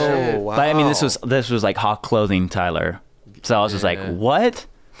 Oh, wow. But I mean, this was like Hawk Clothing Tyler. So I was just like, what?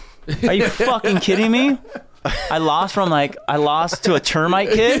 Are you fucking kidding me? I lost to a termite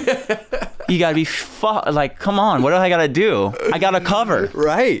kid. You gotta be like, come on, what do I gotta do? I gotta cover.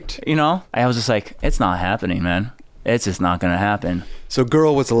 Right. You know? I was just like, it's not happening, man. It's just not gonna happen. So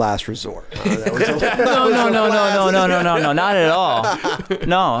girl was the last resort. No, not at all.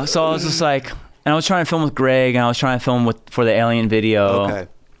 No. So I was just like, and I was trying to film with Greg, and I was trying to film for the Alien video. Okay.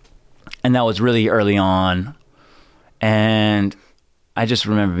 And that was really early on. And I just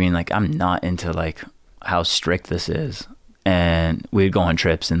remember being like, I'm not into like how strict this is. And we'd go on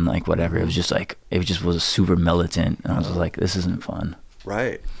trips and like whatever. It was just like, it just was super militant. And I was just like, this isn't fun.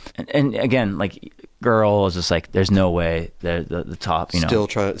 Right. And again, like girl was just like, there's no way. They're the top, you know.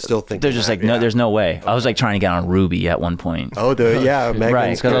 Still thinking. They're just like, no, there's no way. I was like trying to get on Ruby at one point. Oh, yeah. Megan's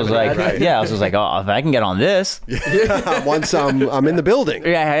right. Because I was like, I was just like, oh, if I can get on this. Yeah. Once I'm in the building.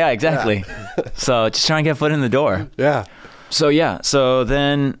 Yeah, exactly. Yeah. So just trying to get a foot in the door. Yeah. So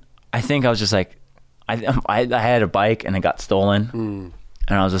then I think I was just like, I had a bike and it got stolen, and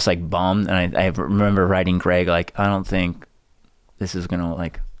I was just like bummed. And I remember writing Greg like, I don't think this is gonna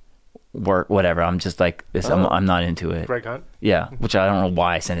like work. Whatever. I'm just like this. I'm not into it. Greg Hunt. Yeah, which I don't know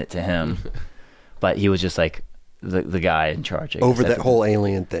why I sent it to him, but he was just like the guy in charge over that whole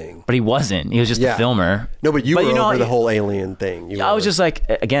alien thing. But he wasn't. He was just the filmer. No, but you were over the whole alien thing. I was just like,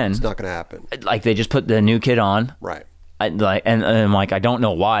 again, it's not gonna happen. Like they just put the new kid on. Right. And I'm like, I don't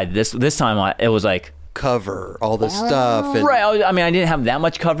know why this time it was like cover all this stuff. And right. I mean, I didn't have that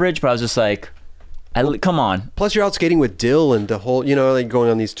much coverage, but I was just like, come on. Plus, you're out skating with Dill and the whole, like going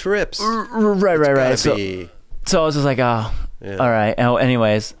on these trips. Right. So I was just like, oh, yeah. All right.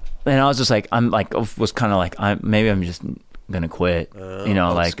 Anyways, and I was just like, was kind of like, maybe I'm just gonna quit.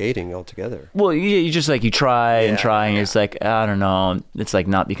 Like skating altogether. Well, you just like you try and you're just like, I don't know, it's like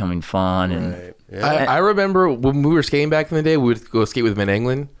not becoming fun. And right. Yeah. I remember when we were skating back in the day, we would go skate with Van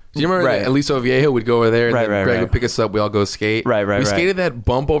England. Do you remember that Aliso Viejo would go over there and Greg would pick us up, we all go skate? Right. We skated that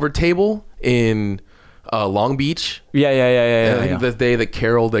bump over table in Long Beach. Yeah. I think the day that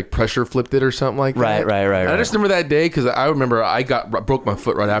Carol like pressure flipped it or something like that. Right. I just remember that day because I remember I broke my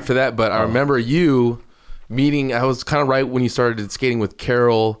foot right after that, but I remember you meeting, I was kind of right when you started skating with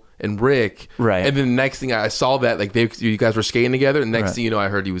Carol and Rick. Right. And then the next thing I saw that like you guys were skating together, and next thing you know I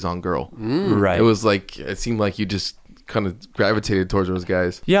heard he was on Girl. Right. It was like, it seemed like you just kind of gravitated towards those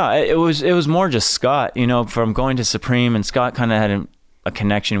guys. Yeah, it was more just Scott, from going to Supreme, and Scott kind of had a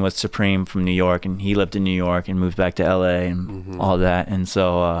connection with Supreme from New York, and he lived in New York and moved back to LA and all that. And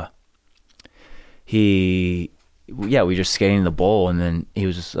so we just skating in the bowl, and then he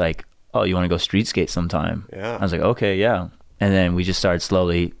was just like, oh, you want to go street skate sometime? Yeah. I was like, okay, yeah. And then we just started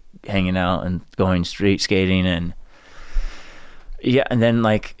slowly hanging out and going street skating, and then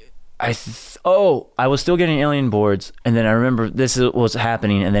like I was still getting alien boards, and then I remember this was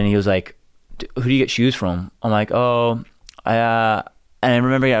happening, and then he was like, who do you get shoes from? I'm like, and I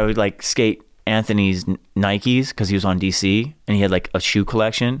remember I would like skate Anthony's Nikes because he was on DC and he had like a shoe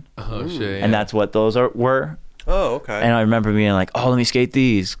collection. Oh shit! And that's what those were. Oh, okay. And I remember being like, oh, let me skate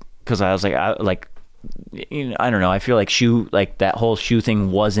these, because I was like, I don't know. I feel like that whole shoe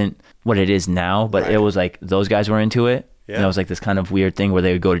thing wasn't what it is now, but it was like those guys were into it. Yeah. And it was like this kind of weird thing where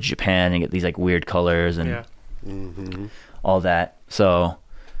they would go to Japan and get these like weird colors and all that. So,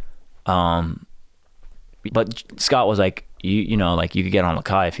 but Scott was like, you could get on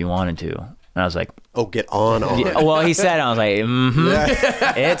Lakai if you wanted to. And I was like, oh, get on. Yeah, well, he said, I was like,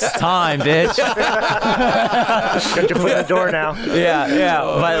 it's time, bitch. Got your foot in the door now. Yeah.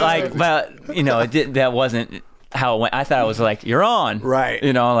 That wasn't how it went. I thought it was like, you're on. Right.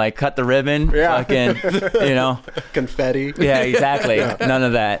 Like cut the ribbon. Yeah. Fucking, confetti. Yeah, exactly. Yeah. None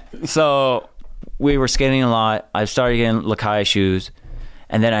of that. So we were skating a lot. I started getting Lakai shoes.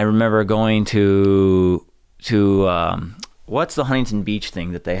 And then I remember going to what's the Huntington Beach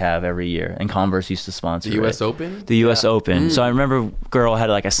thing that they have every year? And Converse used to sponsor the U.S. Open? The U.S. Open. So I remember Girl had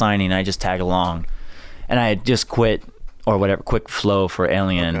like a signing, and I just tagged along. And I had just quit, or whatever, Quick Flow for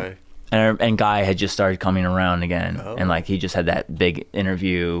Alien. Okay. And Guy had just started coming around again. Oh. And like he just had that big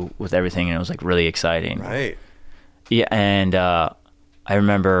interview with everything, and it was like really exciting. Right. Yeah, and I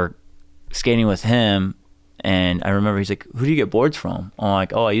remember skating with him, and I remember he's like, who do you get boards from? I'm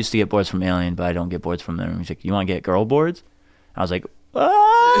like, oh, I used to get boards from Alien, but I don't get boards from them. He's like, you want to get girl boards? I was like,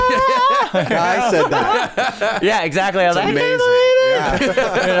 Guy said that. Yeah, exactly. I was like, amazing. I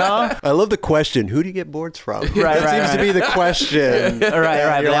know? I love the question. Who do you get boards from? Right, that seems to be the question.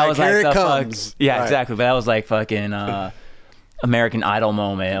 Right. But that was here like it the comes. Yeah, exactly. But that was like fucking American Idol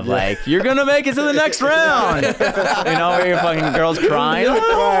moment of like, you're gonna make it to the next round. Where your fucking girl's crying.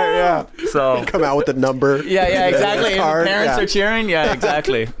 Right, So come out with the number. Yeah, exactly. Card, Parents are cheering. Yeah,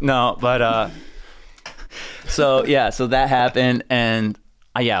 exactly. No, but so that happened, and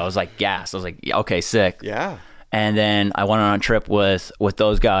I was like gassed. I was like, okay, sick. Yeah. And then I went on a trip with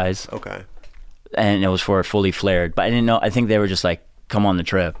those guys. Okay. And it was for Fully Flared, but I didn't know. I think they were just like, come on the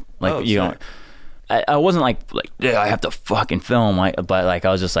trip. Like you don't. I wasn't like yeah, I have to fucking film. But like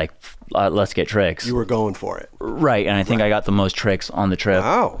I was just like, let's get tricks. You were going for it. Right, and I think I got the most tricks on the trip.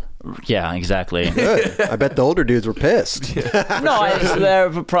 Wow. Yeah, exactly. Good. I bet the older dudes were pissed. No,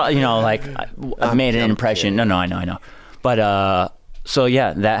 I made an impression. No, I know. But so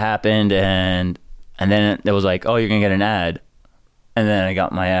yeah, that happened, and then it was like, oh, you're gonna get an ad, and then I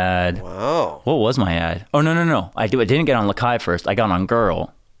got my ad. Wow. What was my ad? Oh no. I didn't get on Lakai first. I got on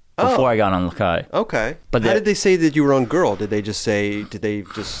Girl before I got on Lakai. Okay. But how did they say that you were on Girl? Did they just say?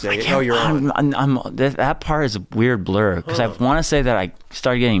 Oh, you're on? That part is a weird blur because I want to say that I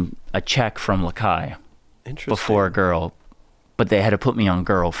started getting a check from Lakai before Girl, but they had to put me on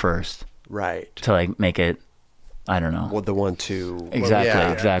Girl first. Right. To like make it. I don't know. Well, the 1-2.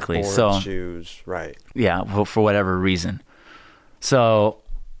 Exactly. So shoes. Right. Yeah, for whatever reason. So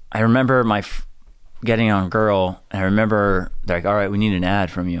I remember getting on Girl, and I remember they're like, all right, we need an ad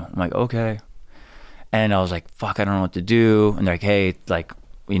from you. I'm like, okay. And I was like, fuck, I don't know what to do. And they're like, hey, like,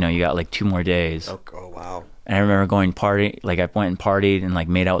 you got like 2 more days. Oh wow. And I remember going party, like I went and partied and like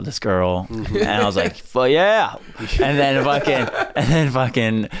made out with this girl, and I was like, "Well, yeah." And then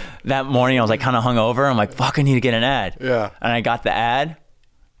fucking that morning, I was like kind of hungover. I'm like, "Fuck, I need to get an ad." Yeah. And I got the ad,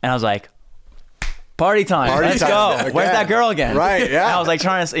 and I was like, "Party time, let's go." Again. Where's that girl again? Right. Yeah. And I was like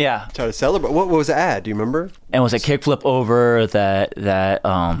trying to celebrate. What was the ad? Do you remember? And it was a kickflip over that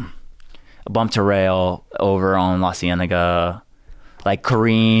a bump to rail over on La Cienega, like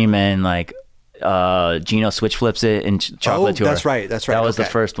Kareem and like. Gino switch flips it in Chocolate Tour. That's right. That was the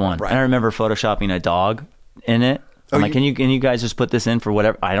first one. Right. And I remember photoshopping a dog in it. I'm like, can you guys just put this in for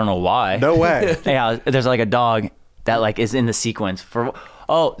whatever? I don't know why. No way. Yeah, there's like a dog that like is in the sequence for.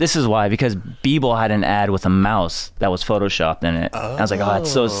 Oh, this is why, because Beeble had an ad with a mouse that was photoshopped in it. Oh. I was like,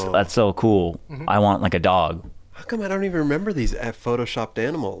 that's so cool. Mm-hmm. I want like a dog. How come I don't even remember these photoshopped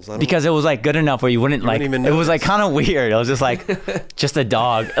animals? Because it was like good enough where you wouldn't like. It was like kind of weird. It was just like just a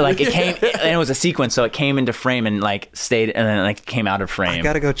dog. Like it came and it was a sequence, so it came into frame and like stayed, and then like came out of frame. I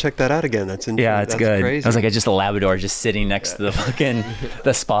gotta go check that out again. That's interesting. Yeah, it's good. Crazy. It was like just a Labrador just sitting next to the fucking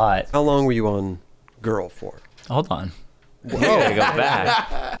the spot. How long were you on Girl for? Hold on. Whoa, I go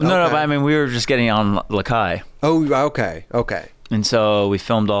back. No, but I mean we were just getting on Lakai. Oh, okay. And so we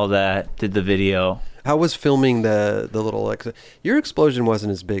filmed all that, did the video. How was filming the little your explosion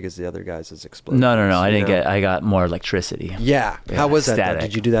wasn't as big as the other guys' explosion? No. I got more electricity. Yeah. How was that? Static.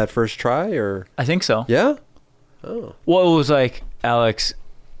 Did you do that first try or? I think so. Yeah. Oh. Well, it was like, Alex,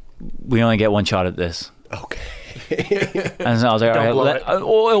 we only get one shot at this. Okay. And so I was like, all right.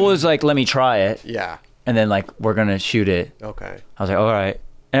 Well, it was like, let me try it. Yeah. And then like we're gonna shoot it. Okay. I was like, all right.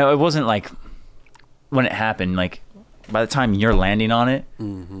 And it wasn't like when it happened, like. By the time you're landing on it,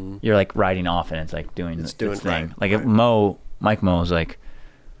 you're like riding off, and it's like doing its thing. Right, like if Mike Mo was like,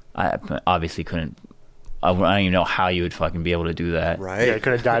 I obviously couldn't. I don't even know how you would fucking be able to do that. Right. Yeah, you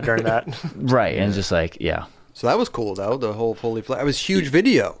could have died during that. Right, and it's just like So that was cool though. The whole fully flat. It was huge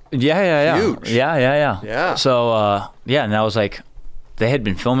video. Yeah. Huge. Yeah. So and that was like, they had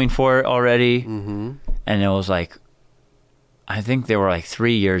been filming for it already, and it was like. I think they were like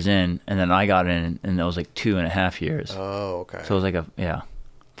 3 years in, and then I got in, and it was like 2.5 years. Oh, okay. So it was like a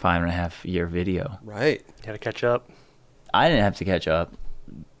 5.5 year video. Right. You had to catch up. I didn't have to catch up,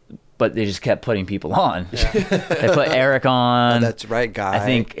 but they just kept putting people on. Yeah. They put Eric on. Oh, that's right, Guy. I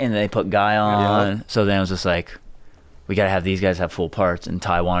think, and they put Guy on. Yeah. So then it was just like, we got to have these guys have full parts, and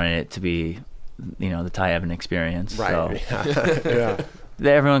Ty wanted it to be, the Ty Evan experience. Right. So. Yeah.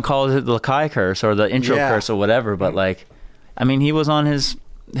 Everyone calls it the Lakai curse or the intro curse or whatever, but like. I mean, he was on his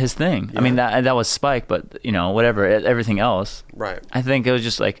thing. Yeah. I mean, that was Spike, but whatever, everything else. Right. I think it was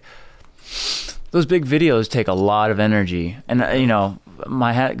just like those big videos take a lot of energy, and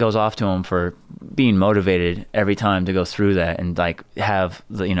my hat goes off to him for being motivated every time to go through that and like have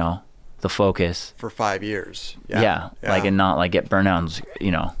the focus for 5 years. Yeah. Like and not like get burnouts.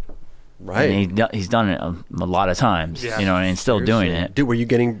 Right. And he's done it a lot of times, and still doing it. Did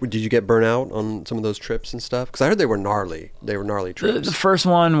you get burnt out on some of those trips and stuff? Because I heard they were gnarly. They were gnarly trips. The first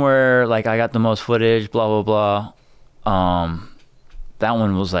one where like I got the most footage, blah blah blah. that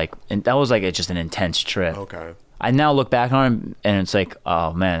one was like, and that was like just an intense trip. Okay. I now look back on it and it's like,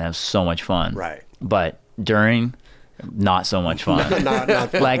 oh man, that was so much fun. Right. But during, not so much fun. not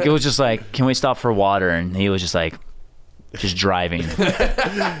fun. Like, it was just like, can we stop for water? And he was just like, just driving.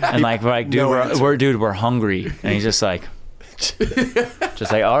 And like, we're like, dude, we're hungry. And he's just like,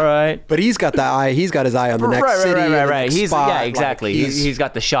 all right. But he's got his eye on the next city. Right. He's exactly. He's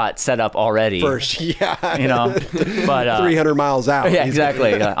got the shot set up already. First, yeah. You know, but 300 miles out. Yeah,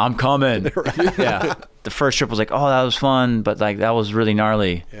 exactly. I'm coming. Right. Yeah. The first trip was like, oh, that was fun, but like that was really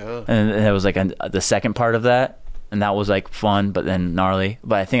gnarly. Yeah. And it was like the second part of that, and that was like fun, but then gnarly.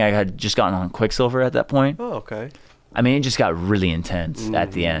 But I think I had just gotten on Quicksilver at that point. Oh, okay. I mean, it just got really intense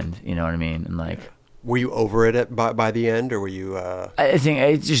at the end. You know what I mean? And like, were you over it by the end, or were you? I think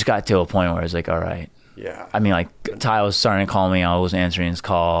it just got to a point where I was like, all right. Yeah. I mean, like, Ty was starting to call me. I was answering his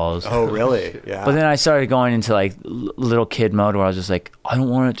calls. Oh, really? Yeah. But then I started going into like little kid mode where I was just like, I don't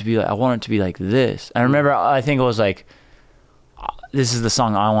want it to be like, I want it to be like this. I remember, I think it was like, this is the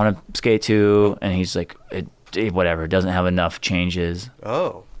song I want to skate to, and he's like, whatever, it doesn't have enough changes.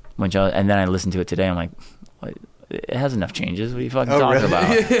 Oh. And then I listened to it today. I'm like, what? It has enough changes. What are you fucking talking about?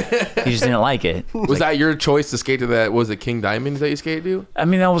 He just didn't like it. Was that your choice to skate to that? Was it King Diamond that you skated to? I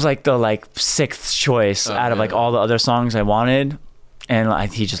mean, that was like the sixth choice out of like all the other songs I wanted,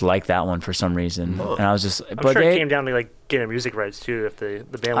 and he just liked that one for some reason. And I was just, I'm sure it came down to like getting music rights too. If the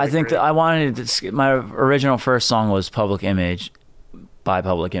band, I think that I wanted my original first song was "Public Image" by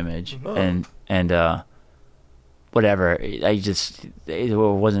Public Image, and whatever. It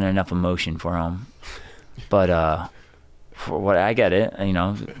wasn't enough emotion for him. But for what I get it, you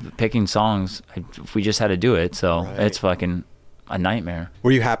know, picking songs, we just had to do it, so it's fucking a nightmare.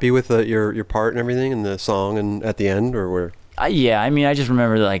 Were you happy with your part and everything, and the song, and at the end, or were? Yeah, I mean, I just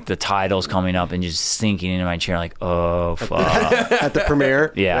remember like the titles coming up and just sinking into my chair, like, oh fuck. At the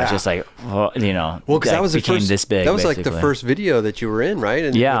premiere. Yeah, just like, you know. Well, because that was became the first. This big. That was basically. like the first video that you were in, right?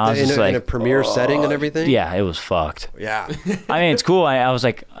 And yeah, I was just in a premiere setting and everything. Yeah, it was fucked. Yeah. I mean, it's cool. I was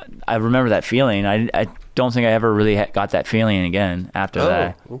like, I remember that feeling. I don't think I ever really got that feeling again after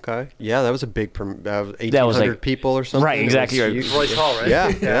that. Okay. Yeah, that was a big. That was 1,800 that was like, people or something. Right, exactly. Royce Hall, right?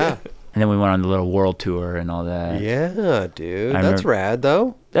 Yeah. And then we went on the little world tour and all that. Yeah, dude. That's rad,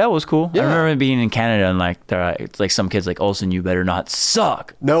 though. That was cool. Yeah. I remember being in Canada and like it's like some kids like, Olson, you better not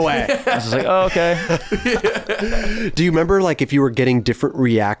suck. No way. I was just like, oh, okay. Do you remember like if you were getting different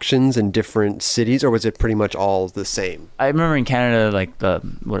reactions in different cities, or was it pretty much all the same? I remember in Canada, like the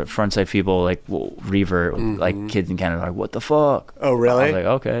frontside people like revert, like kids in Canada are like, what the fuck? Oh, really? I was like,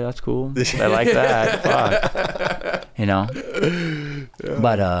 okay, that's cool. I like that. Fuck. You know? Yeah.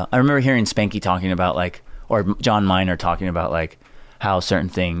 But I remember hearing Spanky talking about like, or John Miner talking about like how certain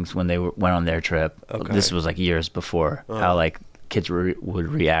things when they went on their trip, this was like years before, how like kids would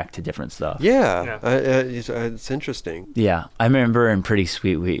react to different stuff. Yeah. It's interesting. Yeah. I remember in Pretty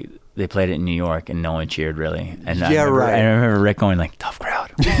Sweet, they played it in New York and no one cheered really. And I remember Rick going like, tough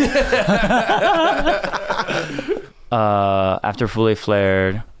crowd. After Fully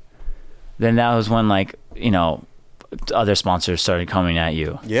Flared, then that was when like, you know, other sponsors started coming at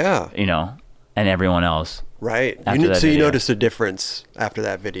you. Yeah. You know, and everyone else. Right. So you noticed a difference after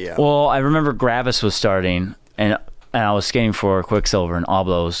that video. Well, I remember Gravis was starting, and I was skating for Quicksilver, and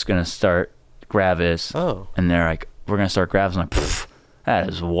Oblo was going to start Gravis. Oh. And they're like, we're going to start Gravis. I'm like, that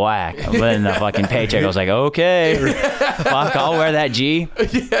is whack. But in the fucking paycheck, I was like, okay, fuck, I'll wear that G.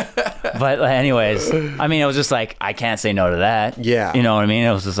 Yeah. But anyways, I mean, it was just like, I can't say no to that. Yeah. You know what I mean?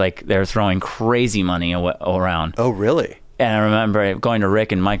 It was just like, they were throwing crazy money around. Oh, really? And I remember going to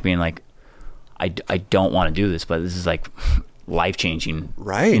Rick and Mike being like, I don't want to do this, but this is like life-changing.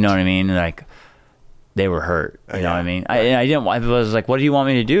 Right. You know what I mean? Like, they were hurt. You know what I mean? I was like, what do you want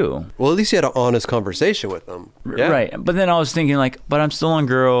me to do? Well, at least you had an honest conversation with them. Yeah. Right. But then I was thinking like, but I'm still on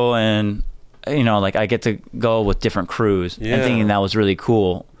Girl, and, you know, like I get to go with different crews and thinking that was really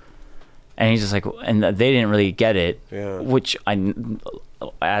cool. And he's just like, and they didn't really get it, which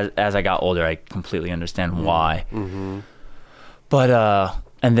as I got older, I completely understand why. Mm-hmm. But,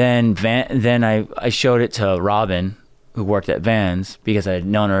 and then I showed it to Robin, who worked at Vans, because I had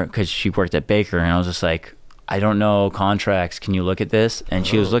known her because she worked at Baker, and I was just like, I don't know contracts. Can you look at this? And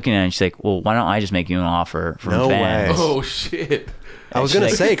she was looking at it, and she's like, well, why don't I just make you an offer from Vans? Way. Oh, shit. I was going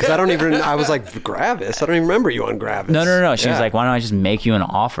to say, because I was like, Gravis? I don't even remember you on Gravis. No. She was like, why don't I just make you an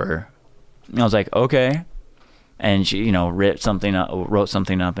offer? And I was like, okay. And she, you know, wrote something up,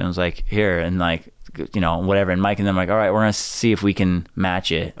 and was like, here, and like, you know, whatever. And Mike and them were like, all right, we're going to see if we can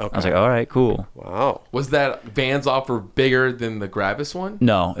match it. Okay. I was like, all right, cool. Wow. Was that Vans offer bigger than the Gravis one?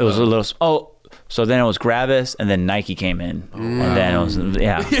 No, it was a little, So then it was Gravis, and then Nike came in, and then it was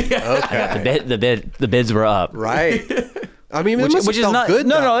Okay. The bids were up, Right. I mean, which is not good.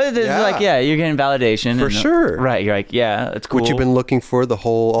 It's like you're getting validation for sure. Right, you're like it's cool. What you've been looking for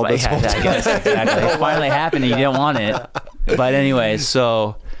all this whole time. I guess, exactly. It finally happened, and you didn't want it. But anyway,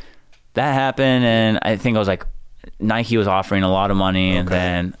 so that happened, and I think I was like, Nike was offering a lot of money, and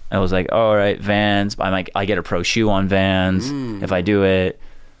then I was like, all right, Vans. I'm like, I get a pro shoe on Vans if I do it.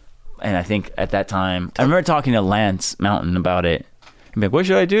 And I think at that time, I remember talking to Lance Mountain about it. I'm like, what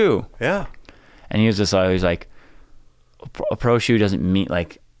should I do? Yeah. And he was just always like, a pro shoe doesn't mean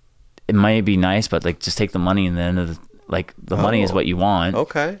like, it might be nice, but like just take the money, and then the money is what you want.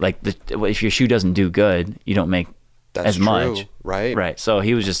 Okay. Like if your shoe doesn't do good, you don't make as much. Right. Right. So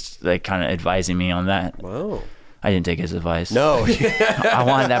he was just like kind of advising me on that. Wow. I didn't take his advice. No. I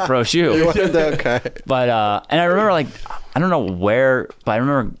wanted that pro shoe. You wanted that, okay. But and I remember like, I don't know where, but I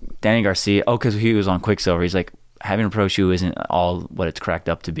remember Danny Garcia. Oh, because he was on Quicksilver. He's like, having a pro shoe isn't all what it's cracked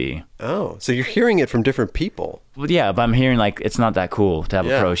up to be. Oh, so you're hearing it from different people. Well, yeah, but I'm hearing like it's not that cool to have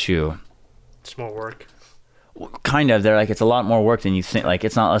a pro shoe. It's more work. Kind of. They're like, it's a lot more work than you think. Like,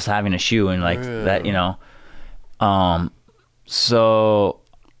 it's not us having a shoe and like that, you know. So,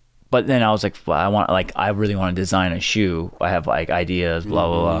 but then I was like, well, I really want to design a shoe. I have like ideas, blah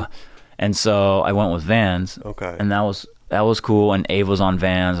blah blah. And so I went with Vans. Okay. And that was cool. And Abe was on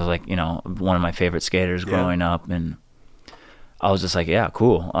Vans. I was like, you know, one of my favorite skaters growing up. And I was just like, yeah,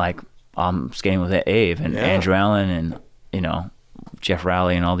 cool. Like, I'm skating with Abe and Andrew Allen and, you know, Jeff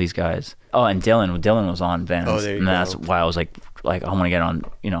Rowley and all these guys. Oh, and Dylan. Dylan was on Vans. Oh, there you and go. that's why I was like, I want to get on,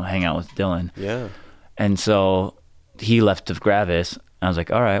 you know, hang out with Dylan. Yeah. And so he left to Gravis. And I was like,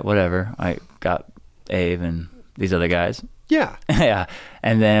 all right, whatever. I got Abe and these other guys. Yeah. Yeah.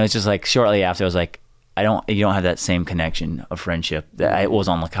 And then it was just like shortly after, I was like, you don't have that same connection of friendship that I was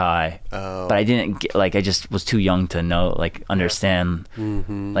on Lakai. Oh. But I didn't get, like, I just was too young to know, like, understand,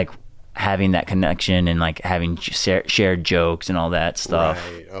 like, having that connection and like having shared jokes and all that stuff.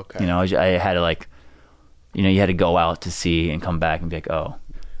 Right. Okay. You know, I had to like, you know, you had to go out to see and come back and be like, oh.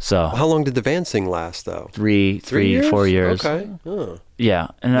 So how long did the Vans thing last though? 3 years? 4 years. Okay. Huh. Yeah.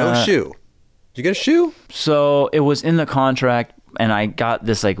 And, No shoe. Did you get a shoe? So it was in the contract, and I got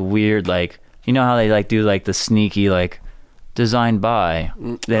this like weird, like, you know how they like do like the sneaky like designed by.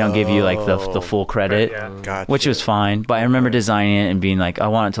 They don't give you like the full credit, Gotcha. which was fine. But I remember designing it and being like, I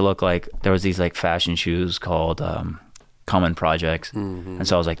want it to look like there was these like fashion shoes called Common Projects, and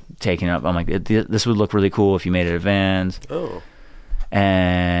so I was like taking it up. I'm like, this would look really cool if you made it a Vans. Oh.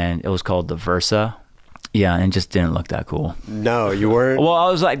 And it was called the Versa. Yeah, and it just didn't look that cool. No, you weren't. Well, I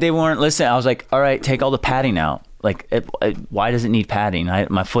was like, they weren't listening. I was like, all right, take all the padding out. Like, why does it need padding?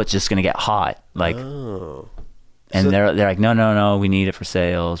 My foot's just gonna get hot. Like, and So- they're like, no, we need it for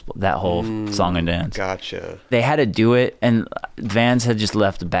sales. That whole song and dance. Gotcha. They had to do it, and Vans had just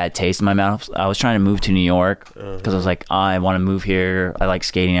left a bad taste in my mouth. I was trying to move to New York because I was like, I want to move here. I like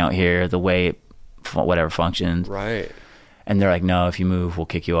skating out here. The way whatever functions. Right. And they're like, no, if you move, we'll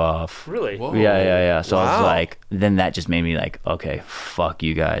kick you off. Really? Whoa. Yeah. So I was Wow. like, then that just made me like, okay, fuck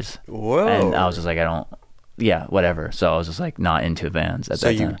you guys. Whoa. And I was just like, whatever. So I was just like not into Vans at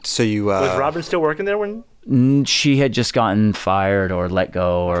that time. So you Was Robin still working there when? She had just gotten fired or let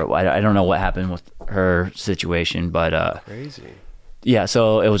go, or I don't know what happened with her situation, but crazy. yeah.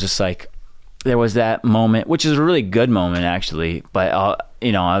 So it was just like there was that moment, which is a really good moment actually. But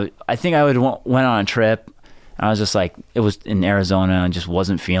you know, I think I went on a trip. And I was just like, it was in Arizona and just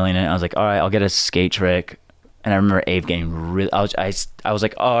wasn't feeling it. I was like, all right, I'll get a skate trick. And I remember Abe getting really, I was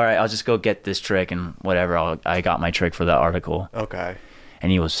like, all right, I'll just go get this trick and whatever. I got my trick for that article. Okay.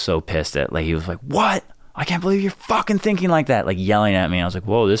 And he was so pissed at, like, he was like, what? I can't believe you're fucking thinking like that. Like yelling at me. I was like,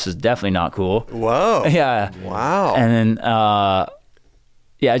 whoa, this is definitely not cool. Whoa. Yeah. Wow. And then, I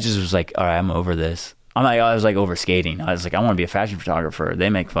just was like, all right, I'm over this. I was like over skating. I was like, I want to be a fashion photographer. They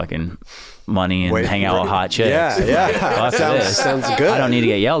make fucking money and hang out with hot chicks. Yeah. Sounds good. I don't need to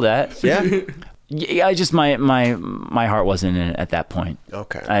get yelled at. Yeah. Yeah, I just my heart wasn't in it at that point.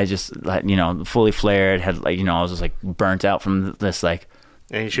 Okay. I just, you know, fully flared, had like, you know, I was just like burnt out from this, like.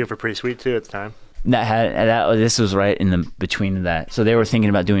 And you shoot for Pretty Sweet too at the time. This was right in the between that. So they were thinking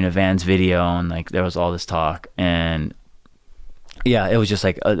about doing a Vans video, and like there was all this talk, and yeah, it was just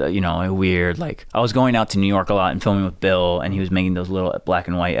like you know, a weird, like, I was going out to New York a lot and filming with Bill, and he was making those little black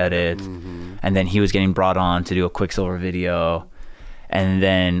and white edits, and then he was getting brought on to do a Quicksilver video, and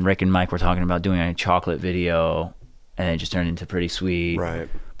then Rick and Mike were talking about doing a chocolate video, and it just turned into Pretty Sweet. Right.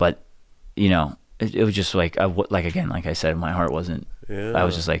 But you know, it was just like, like again, like I said, my heart wasn't. Yeah. I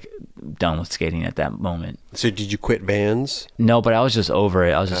was just like done with skating at that moment. So did you quit Vans? No, but I was just over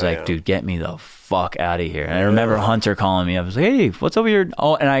it. I was just dude, get me the fuck out of here. And I remember Hunter calling me. I was like, hey, what's over here?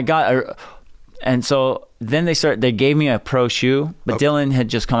 Oh, and I got, and so then they gave me a pro shoe, but Dylan had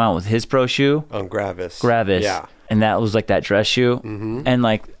just come out with his pro shoe. On Gravis. Yeah. And that was like that dress shoe. Mm-hmm. And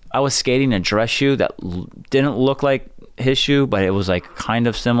like, I was skating a dress shoe that didn't look like his shoe, but it was like kind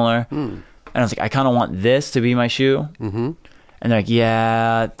of similar. And I was like, I kind of want this to be my shoe. Mm-hmm. And they're like,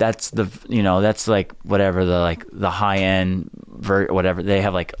 yeah, that's that's like whatever the high end whatever. They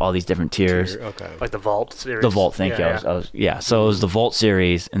have like all these different tiers. Okay. Like the Vault series. The Vault, thank you. So it was the Vault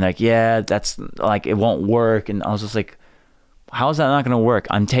series, and like, yeah, that's like it won't work. And I was just like, how is that not going to work?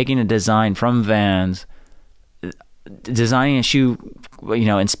 I'm taking a design from Vans, designing a shoe,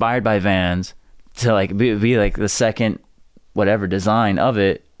 inspired by Vans to like be like the second whatever design of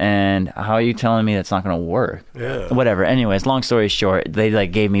it. And how are you telling me that's not going to work? Yeah. Whatever. Anyways, long story short, they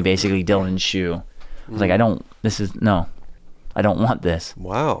like gave me basically Dylan's shoe. I was like, I don't want this.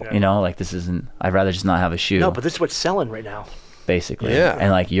 Wow. Yeah. Like this isn't, I'd rather just not have a shoe. No, but this is what's selling right now. Basically. Yeah.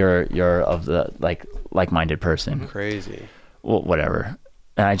 And like you're of the like-minded person. Crazy. Well, whatever.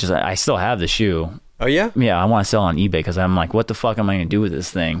 And I still have the shoe. Oh yeah? Yeah, I want to sell on eBay because I'm like, what the fuck am I going to do with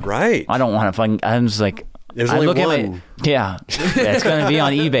this thing? Right. I don't want to I'm just like, There's only one. It's going to be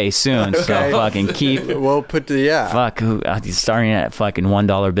on eBay soon. So fucking keep. Well, Fuck, starting at fucking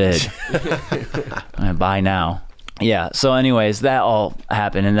 $1 bid. I'm gonna buy now. Yeah. So, anyways, that all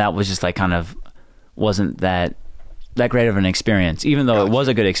happened, and that was just like kind of wasn't that great of an experience. Even though it was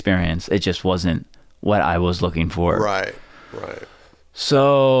a good experience, it just wasn't what I was looking for. Right.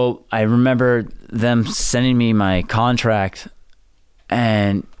 So I remember them sending me my contract,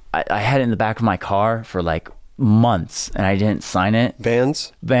 and I had it in the back of my car for like months, and I didn't sign it.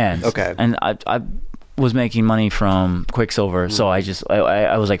 Vans. Okay. And I was making money from Quicksilver, so I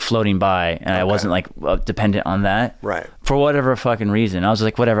was like floating by, and I wasn't like dependent on that. Right. For whatever fucking reason, I was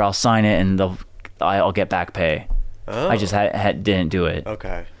like, whatever, I'll sign it, and I'll get back pay. Oh. I just didn't do it.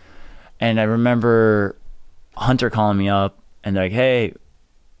 Okay. And I remember Hunter calling me up, and they're like, hey,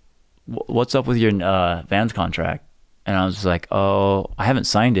 what's up with your Vans contract? And I was just like, oh, I haven't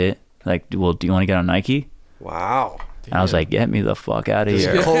signed it. Like, well, do you want to get on Nike? Wow. And I was like, get me the fuck out of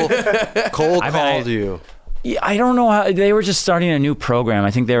here. Cole called you. Yeah, I don't know how. They were just starting a new program. I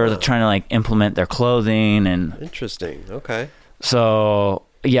think they were trying to like implement their clothing and. Interesting. Okay. So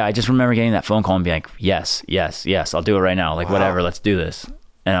yeah, I just remember getting that phone call and being like, yes, I'll do it right now. Like whatever, let's do this.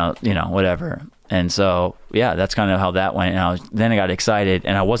 And I'll, whatever. And so yeah, that's kind of how that went. And then I got excited,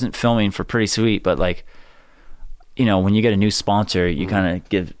 and I wasn't filming for Pretty Sweet, but like. When you get a new sponsor, you kind of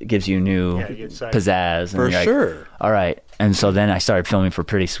gives you new pizzazz. And for sure. Like, all right. And so then I started filming for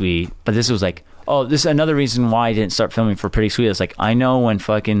Pretty Sweet. But this was like, this is another reason why I didn't start filming for Pretty Sweet. It's like, I know when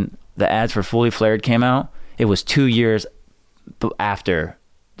fucking the ads for Fully Flared came out, it was 2 years after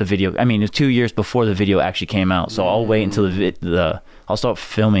the video. I mean, it was 2 years before the video actually came out. So I'll wait until I'll start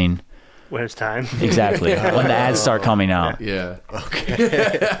filming. When it's time. Exactly. When the ads start coming out. Yeah.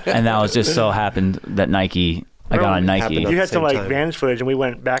 Okay. And that was just so happened that Nike... I got on Nike. You had some like Vans footage, and we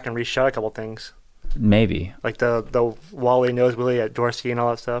went back and reshot a couple things. Maybe. Like the Wally Nose Willie at Dorsey and all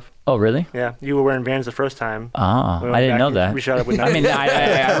that stuff. Oh, really? Yeah. You were wearing Vans the first time. Oh, I didn't know that. We shot it with Nike. I mean,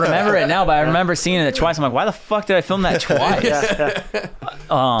 I remember it now, but I remember seeing it twice. I'm like, why the fuck did I film that twice?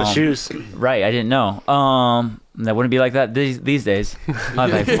 The shoes. Right, I didn't know. That wouldn't be like that these days. I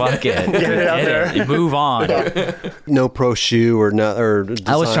was like, fuck it. Get it out there. Move on. No pro shoe or not or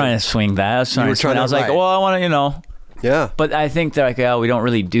design. I was trying to swing that. I was like, well, I want to, Yeah. But I think they're like, oh, we don't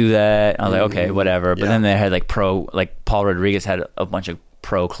really do that. I was like, okay, whatever. But then they had like Paul Rodriguez had a bunch of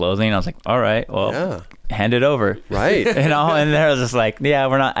pro clothing. I was like, all right, well, hand it over. Right. And they're just like, yeah,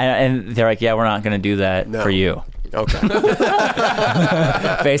 we're not. And they're like, yeah, we're not going to do that for you. Okay.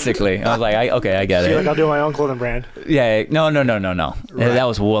 Basically, I was like, okay, I get it. Like, I'll do my own clothing brand. Yeah, no. Right. That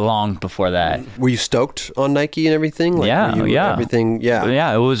was long before that. Were you stoked on Nike and everything? Like, yeah. Everything, yeah.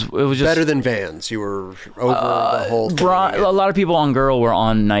 Yeah, it was just better than Vans. You were over the whole thing. A lot of people on Girl were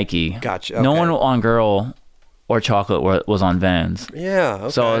on Nike. Gotcha. Okay. No one on Girl or Chocolate was on Vans. Yeah. Okay.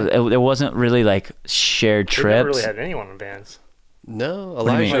 So there wasn't really like shared trips. We never really had anyone on Vans. No,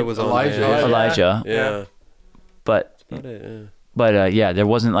 Elijah was on Elijah. Elijah. Yeah. But there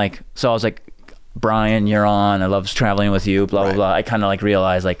wasn't like, so I was like, Brian, you're on. I love traveling with you. Blah blah blah. I kind of like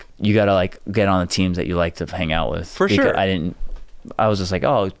realized like you gotta like get on the teams that you like to hang out with. For sure. I was just like,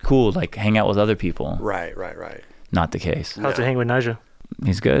 oh, cool. Like hang out with other people. Right. Not the case. How's it hang with Nigel?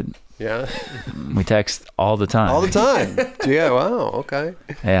 He's good. Yeah. We text all the time. All the time. Yeah. Wow. Okay.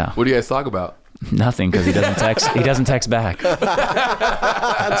 Yeah. What do you guys talk about? Nothing, because he doesn't text. He doesn't text back.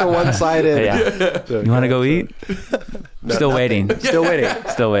 That's a one-sided. Yeah. You want to go eat? Still waiting. Still waiting.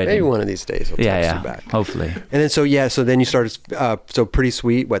 Still waiting. Maybe one of these days he'll text you back. Hopefully. And then so then you started. So Pretty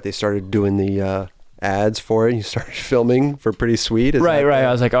Sweet. What they started doing the ads for it. You started filming for Pretty Sweet. Right.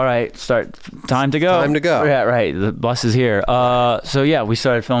 I was like, all right, time to go. Time to go. Yeah, right. The bus is here. So yeah, we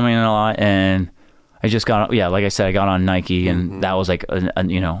started filming a lot, and I just got like I said, I got on Nike, and that was like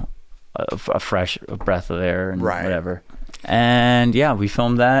a fresh breath of air and whatever. And yeah, we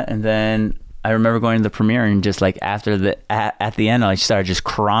filmed that, and then I remember going to the premiere and just like after at the end I started just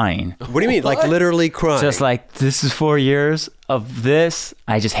crying. What do you mean? Like literally crying? Just like, this is 4 years of this.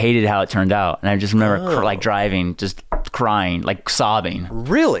 I just hated how it turned out, and I just remember like driving, just crying, like sobbing.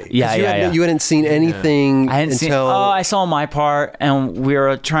 Really? Yeah. You hadn't seen anything. I hadn't seen. I saw my part, and we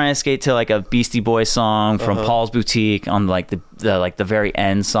were trying to skate to like a Beastie Boys song from Paul's Boutique on like the very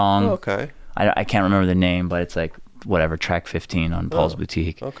end song. Oh, okay. I can't remember the name, but it's like whatever, track 15 on Paul's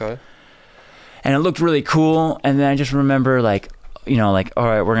Boutique. Okay. And it looked really cool. And then I just remember like, all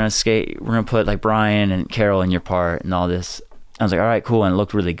right, we're going to skate. We're going to put like Brian and Carol in your part and all this. I was like, all right, cool. And it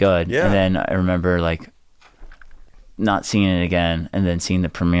looked really good. Yeah. And then I remember like not seeing it again, and then seeing the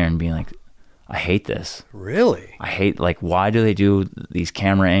premiere and being like, I hate this. Really? I hate, like, why do they do these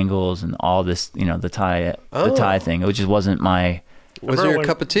camera angles and all this, the tie thing. It just wasn't my... Was it your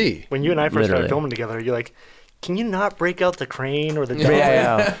cup of tea? When you and I first started filming together, you're like, can you not break out the crane or the jump?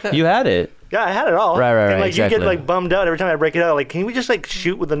 Yeah. You had it. Yeah, I had it all. Right. And like exactly. You get like bummed out every time I break it out. Like, can we just like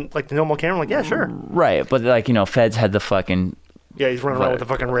shoot with the normal camera? I'm like, yeah, sure. Right, but like Feds had the fucking. Yeah, he's running around with the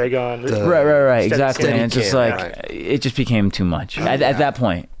fucking ray gun. Right, exactly. And it's just like it just became too much at that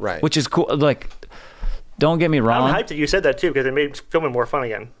point. Right. Which is cool. Like, don't get me wrong. I'm hyped that you said that too, because it made filming more fun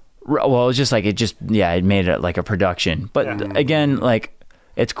again. Well, it's just like it made it like a production. But again, like,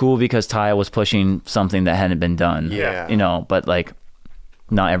 it's cool because Ty was pushing something that hadn't been done. Yeah. But like,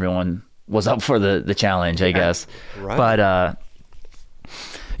 not everyone was up for the challenge, I guess. Right. But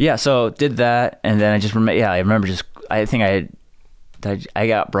so did that, and then I just remember. Yeah, I remember just. I think I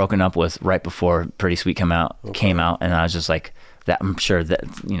got broken up with right before Pretty Sweet came out, and I was just like that. I'm sure that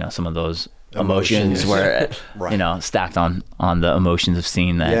some of those emotions were stacked on the emotions of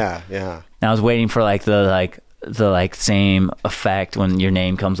seeing that. Yeah. And I was waiting for like the same effect when your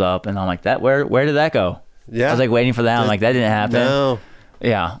name comes up, and I'm like, that where did that go? Yeah, I was like waiting for that. I'm like, that didn't happen. No.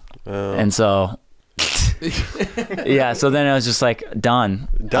 Yeah. And so so then I was just like done.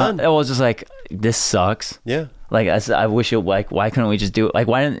 It was just like, this sucks. Yeah. Like I wish it, like, why couldn't we just do it? Like,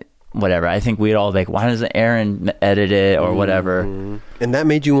 why didn't, whatever. I think we'd all like, why doesn't Aaron edit it or whatever? And that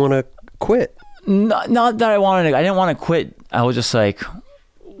made you want to quit. Not that I didn't want to quit. I was just like,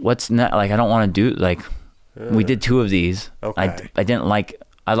 what's not, like, I don't want to do, like, we did 2 of these. Okay.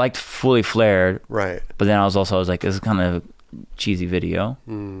 I liked Fully Flared. Right. But then I was like, this is kind of a cheesy video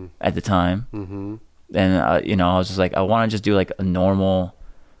at the time. Mm-hmm. And, I was just like, I want to just do like a normal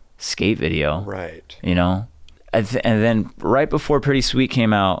skate video. Right. And then right before Pretty Sweet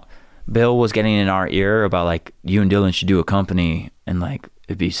came out, Bill was getting in our ear about like, you and Dylan should do a company and like,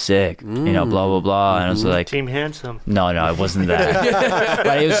 it'd be sick, blah, blah, blah. And I was like, Team Handsome. No, it wasn't that.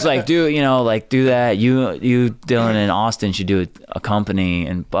 But it was like, do that. You, Dylan and Austin should do a company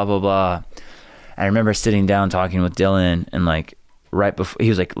and blah, blah, blah. I remember sitting down talking with Dylan, and like right before he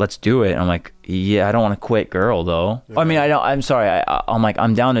was like, let's do it. And I'm like, yeah, I don't want to quit girl though. I mean, I'm sorry. I'm like,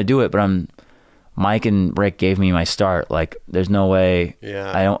 I'm down to do it, but Mike and Rick gave me my start. Like, there's no way.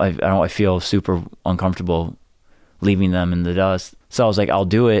 Yeah. I feel super uncomfortable leaving them in the dust. So I was like, I'll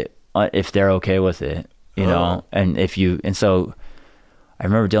do it if they're okay with it, know. And so I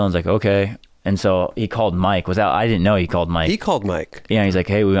remember Dylan's like, okay. And so he called Mike I didn't know he called Mike. He called Mike. Yeah. He's like,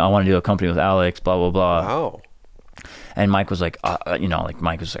 hey, I want to do a company with Alex, blah, blah, blah. Wow. And Mike was like,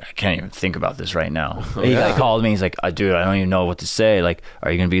 Mike was like, I can't even think about this right now. He like called me. He's like, dude, I don't even know what to say. Like, are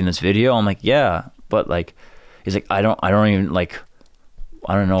you going to be in this video? I'm like, yeah. But like, he's like, I don't even like,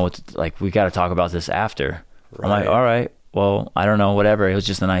 I don't know what to, like, we got to talk about this after. Right. I'm like, all right, well, I don't know, whatever. It was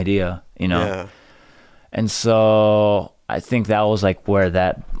just an idea, Yeah. And so I think that was like where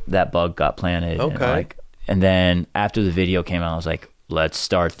that bug got planted. Okay. And then after the video came out, I was like, let's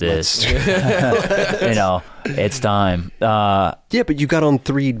start this. It's time. Yeah, but you got on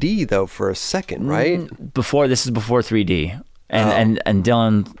 3D though for a second, right? This is before 3D, and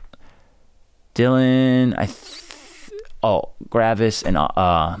Dylan, Gravis and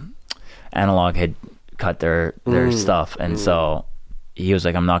Analog had cut their stuff, and so he was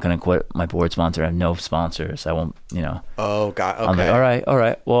like, I'm not gonna quit my board sponsor. I have no sponsors. I won't, Oh God. Okay. I'm like, all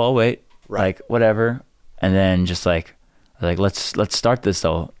right. Well, I'll wait. Right. Like, whatever. And then just like, like, let's start this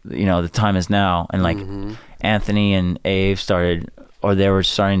though. You know, the time is now. And like Anthony and Ave they were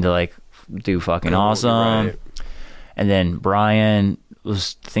starting to like do fucking awesome. Right. And then Brian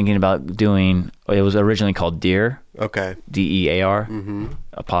was thinking about doing, it was originally called Dear. Okay. DEAR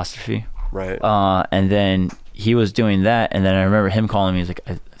apostrophe. Right. And then he was doing that. And then I remember him calling me. He's like,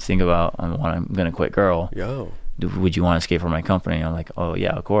 I think about, I'm going to quit Girl. Yo. Would you want to skate for my company? I'm like, oh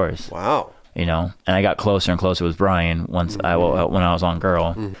yeah, of course. Wow. You know, and I got closer and closer with Brian once when I was on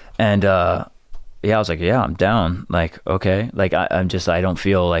Girl. And I was like, yeah, I'm down. Like, okay. Like I don't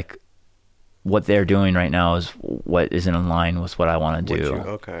feel like what they're doing right now is what isn't in line with what I want to do.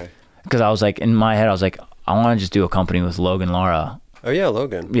 Okay. Because I was like, in my head, I was like, I want to just do a company with Logan Lara. Oh yeah,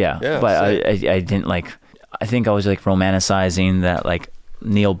 Logan. Yeah. But I didn't like, I think I was like romanticizing that like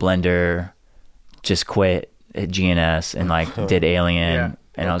Neil Blender just quit at GNS and like did Alien.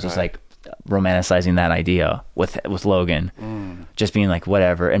 And I was just like romanticizing that idea with Logan, just being like,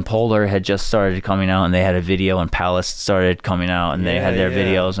 whatever. And Polar had just started coming out and they had a video, and Palace started coming out and they had their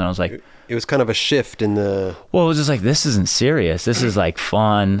videos. And I was like, it was kind of a shift in the... Well, it was just like, this isn't serious. This is like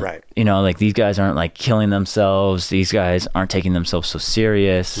fun. Right. You know, like these guys aren't like killing themselves. These guys aren't taking themselves so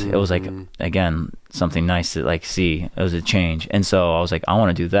serious. It was like, again, something nice to like see. It was a change. And so I was like, I want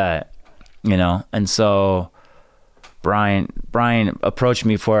to do that, you know? And so Brian approached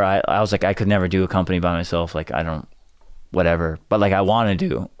me for, I was like, I could never do a company by myself. Like, I don't, whatever, but like I want to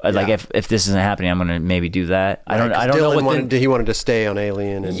do like if this isn't happening, I'm gonna maybe do that. Right, I don't know what he wanted to stay on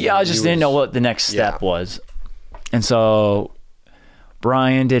Alien. And I just didn't know what the next step was. And so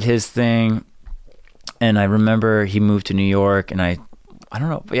Brian did his thing, and I remember he moved to New York, and I don't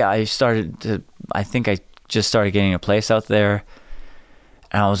know, but I think I just started getting a place out there,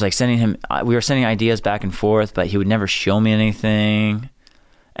 and I was like we were sending ideas back and forth, but he would never show me anything,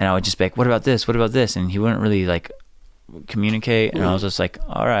 and I would just be like, what about this, and he wouldn't really like communicate. And I was just like,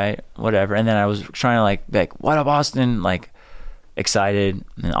 all right, whatever. And then I was trying to like be like, what up, Austin, like excited,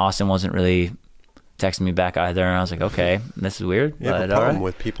 and Austin wasn't really texting me back either, and I was like, okay, this is weird. You have a problem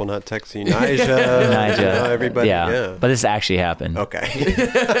with people not texting Nija. You know, everybody. Yeah, but this actually happened. Okay.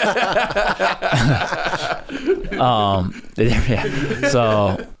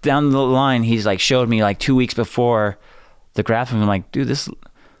 So down the line, he's like showed me like 2 weeks before the graphic. I'm like, dude, this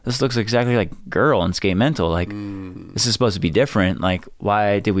looks exactly like Girl and Skate Mental. Like, this is supposed to be different. Like,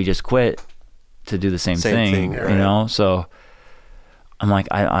 why did we just quit to do the same thing? Right. You know? So I'm like,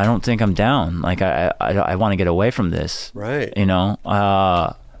 I don't think I'm down. Like, I want to get away from this. Right. You know?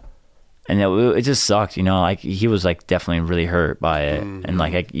 And it just sucked, you know? Like, he was like definitely really hurt by it. And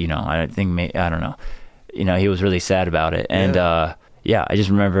like, I don't know. You know, he was really sad about it. And I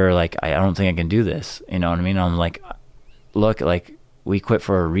just remember like, I don't think I can do this. You know what I mean? I'm like, look, like, we quit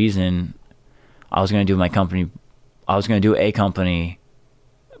for a reason. I was going to do my company. I was going to do a company,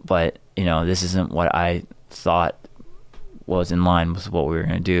 but you know, this isn't what I thought was in line with what we were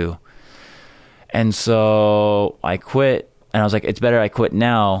going to do. And so I quit, and I was like, it's better I quit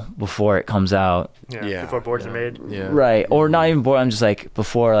now before it comes out. Yeah. Before boards are made. Yeah. Right. Or not even board. I'm just like,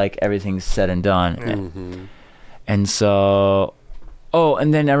 before like everything's said and done. And so,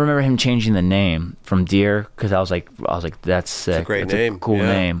 and then I remember him changing the name from Dear, because I was like, that's sick. It's a great that's name. A cool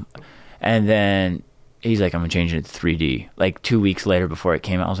name. And then he's like, I'm gonna change it to 3D. Like 2 weeks later, before it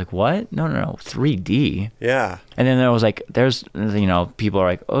came out, I was like, what? No, 3D. Yeah. And then there was like, there's, you know, people are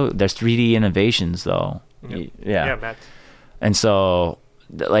like, oh, there's 3D innovations though. Yep. Yeah. Matt. And so,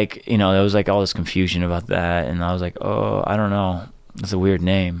 like, you know, there was like all this confusion about that, and I was like, oh, I don't know, it's a weird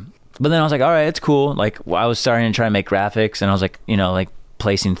name. But then I was like, all right, it's cool. Like, I was starting to try to make graphics, and I was like, you know, like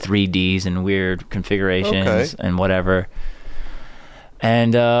placing 3Ds in weird configurations and whatever.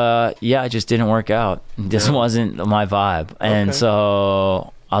 And it just didn't work out. This wasn't my vibe. And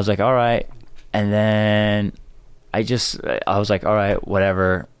so I was like, all right. And then I was like, all right,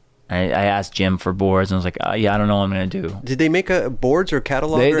 whatever. I asked Jim for boards, and I was like, I don't know what I'm going to do. Did they make boards or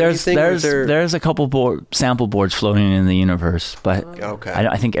catalog or anything? There's a couple sample boards floating in the universe, but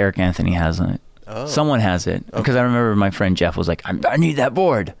I think Eric Anthony has it. Oh. Someone has it, because I remember my friend Jeff was like, I need that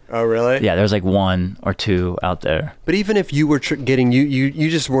board. Oh, really? Yeah, there's like one or two out there. But even if you were getting, you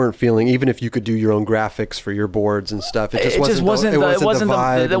just weren't feeling, even if you could do your own graphics for your boards and stuff, it just wasn't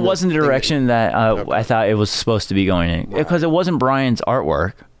the direction that I thought it was supposed to be going in, because it wasn't Brian's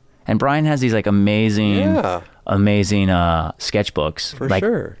artwork. And Brian has these like amazing sketchbooks, for like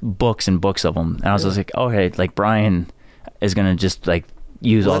sure, books and books of them. And I was just like, okay, like Brian is gonna just like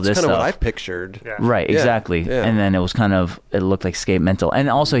use all this stuff. That's kind of what I pictured. Yeah. Right, exactly. Yeah. And then it looked like Skate Mental. And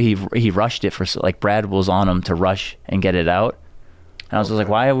also he rushed it for, like, Brad was on him to rush and get it out. And I was just like,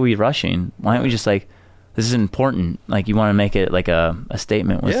 why are we rushing? Why don't we just like this is important. Like, you want to make it like a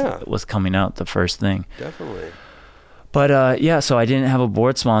statement was coming out, the first thing. Definitely. But so I didn't have a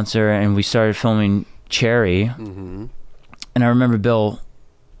board sponsor, and we started filming Cherry. Mm-hmm. And I remember Bill,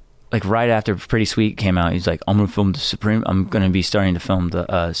 like right after Pretty Sweet came out, he's like, I'm going to film the Supreme. I'm going to be starting to film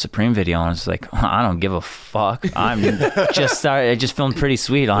the Supreme video. And I was like, I don't give a fuck. I'm just started. I just filmed Pretty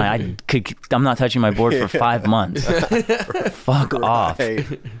Sweet. I'm not touching my board for 5 months. Fuck off.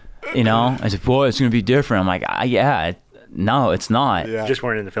 You know? I said, boy, it's going to be different. I'm like, yeah. No, it's not. Yeah. Just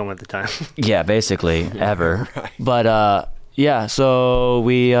weren't in the film at the time. Yeah, basically, ever. Right. But so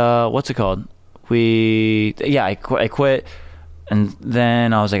we what's it called? I quit, and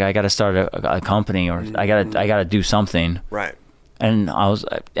then I was like, I got to start a company, or I gotta do something. Right. And I was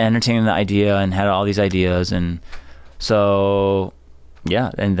entertaining the idea and had all these ideas, and so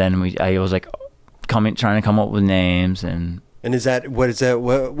and then I was like trying to come up with names and is that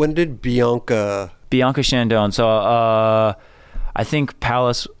when did Bianca Chandon? So I think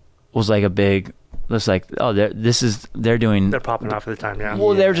Palace was like a big. It's like, oh, they're popping off at the time, yeah.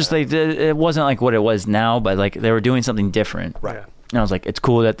 Well, they're just like, it wasn't like what it was now, but like they were doing something different. Right. Yeah. And I was like, it's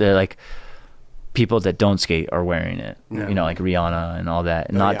cool that they're like people that don't skate are wearing it. Yeah. You know, like Rihanna and all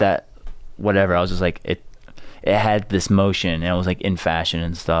that. Not that whatever. I was just like, it had this motion, and it was like in fashion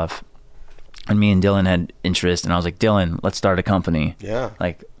and stuff. And me and Dylan had interest, and I was like, Dylan, let's start a company. Yeah.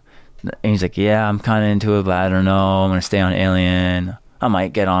 Like, and he's like, yeah, I'm kind of into it, but I don't know. I'm gonna stay on Alien. I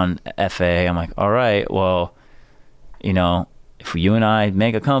might get on FA. I'm like, all right, well, you know, if you and I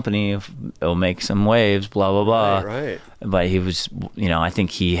make a company, it'll make some waves, blah, blah, blah. Right. But he was, you know, I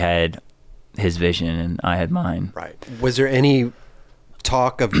think he had his vision and I had mine. Right. Was there any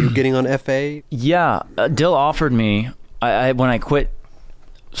talk of you getting on FA? Yeah. Dill offered me, when I quit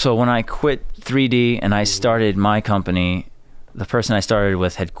 3D and I started my company, the person I started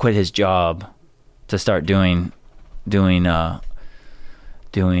with had quit his job to start doing Bianca.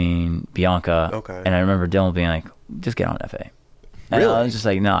 Okay. And I remember Dylan being like, just get on FA. And really? I was just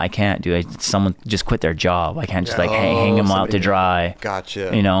like, no, I can't do it. Someone just quit their job. I can't just hang them out to dry.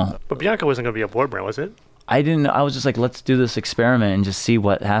 Gotcha. You know? But Bianca wasn't going to be a board brand, was it? I was just like, let's do this experiment and just see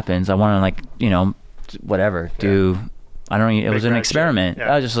what happens. I want to, like, you know, whatever, it was an experiment.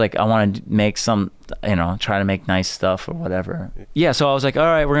 Yeah. I was just like, I want to make some, you know, try to make nice stuff or whatever. Yeah, so I was like, all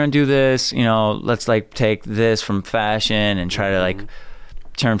right, we're going to do this. You know, let's like take this from fashion and try to like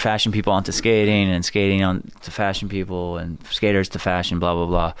turn fashion people onto skating and skating on to fashion people and skaters to fashion, blah, blah,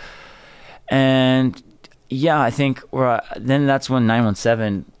 blah. And yeah, I think then that's when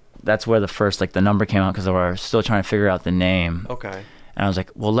 917, that's where the first, like the number came out because they were still trying to figure out the name. Okay. And I was like,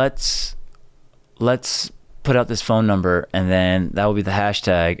 well, let's put out this phone number, and then that will be the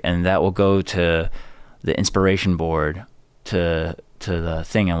hashtag, and that will go to the inspiration board to the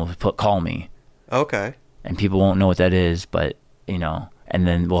thing, and we'll call me. Okay. And people won't know what that is, but you know, and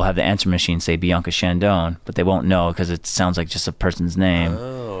then we'll have the answer machine say Bianca Chandon, but they won't know because it sounds like just a person's name.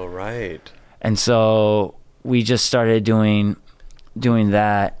 Oh, right. And so we just started doing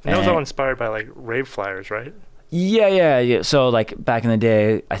that. And that was all inspired by like rave flyers, right? Yeah. So like back in the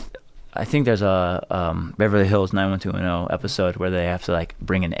day, I think there's a Beverly Hills 91210 episode where they have to like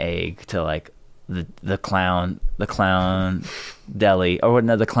bring an egg to like the clown deli, or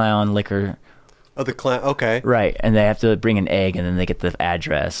no, the clown liquor. Oh, the clown. Okay. Right, and they have to bring an egg, and then they get the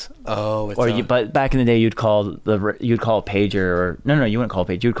address. Oh, but back in the day, you'd call a pager, or no, you wouldn't call a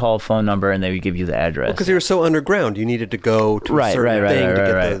pager. You'd call a phone number, and they would give you the address. Because they were so underground, you needed to go to a certain thing to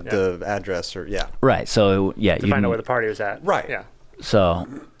get the address, or Right. So to find out where the party was at. Right. Yeah. So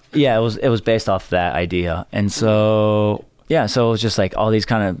yeah, it was based off that idea, and so so it was just like all these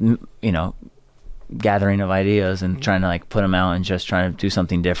kind of, you know, gathering of ideas and trying to like put them out and just trying to do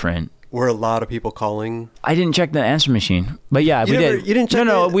something different. Were a lot of people calling? I didn't check the answer machine, but yeah, we did. You didn't check?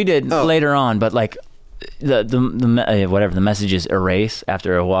 No, we did later on, but like the messages erase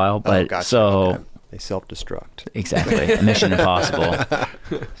after a while. But gotcha. So okay. They self-destruct. Exactly, Mission Impossible.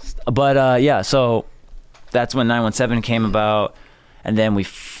 But so that's when 917 came about, and then we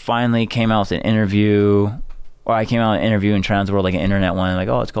finally came out with an interview. Or I came out with an interview in Trans World, like an internet one, like,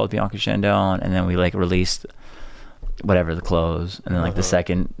 oh, it's called Bianca Chandon, and then we like released whatever the clothes, and then like the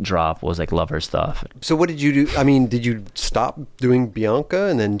second drop was like Lover Stuff. So what did you do? I mean, did you stop doing Bianca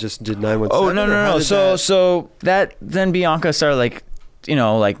and then just did 917? Oh no. So that then Bianca started like, you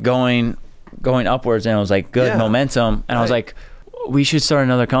know, like going upwards, and it was like good momentum, and I was like, we should start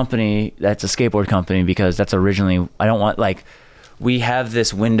another company that's a skateboard company, because that's originally, I don't want, like, we have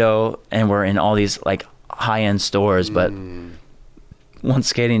this window and we're in all these like high-end stores, but once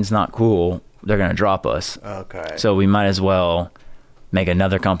skating's not cool, they're gonna drop us. Okay. So we might as well make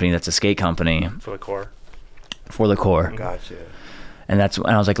another company that's a skate company For the core. for the Corps. Gotcha. And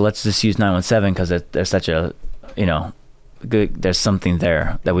I was like, let's just use 917 because there's such a, good, there's something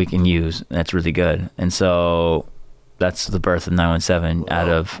there that we can use that's really good. And so that's the birth of 917 out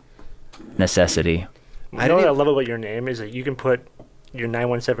of necessity. What I love about your name is that you can put your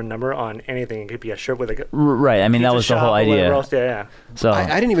 917 number on anything. It could be a shirt with a right. I mean, that was the whole idea. Yeah. So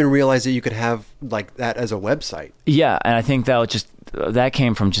I didn't even realize that you could have like that as a website. Yeah, and I think that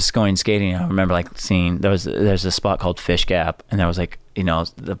came from just going skating. I remember like seeing there's a spot called Fish Gap, and there was like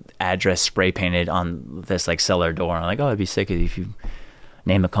the address spray painted on this like cellar door. And I'm like, oh, it'd be sick if you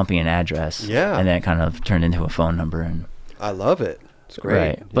name a company an address. Yeah, and then it kind of turned into a phone number. And I love it. It's great.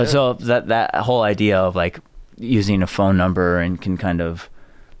 Right, yeah. But so that whole idea of like using a phone number and can kind of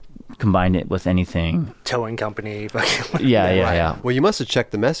combine it with anything. Towing company. Yeah. Well, you must have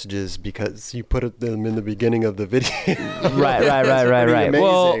checked the messages because you put them in the beginning of the video. Right. Amazing.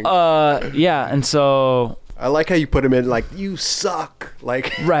 Well, yeah, and so I like how you put them in like you suck,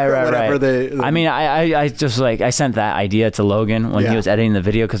 like right. I mean, I just like I sent that idea to Logan when he was editing the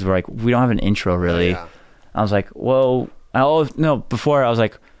video because we're like we don't have an intro really. Yeah. I was like, well, before I was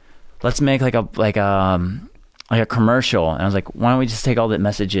like, let's make like a commercial, and I was like, why don't we just take all the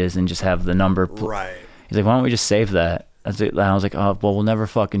messages and just have the number? Right. He's like, why don't we just save that? I was like, oh, well, we'll never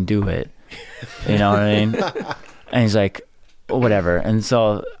fucking do it. You know what I mean? And he's like, whatever. And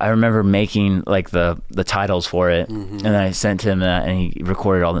so I remember making like the titles for it, and then I sent him that, and he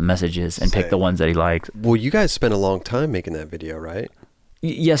recorded all the messages and picked the ones that he liked. Well, you guys spent a long time making that video, right?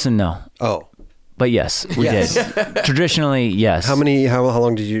 Yes and no. Oh. But yes, we did. Traditionally, yes. How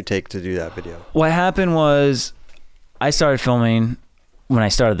long did you take to do that video? What happened was I started filming when I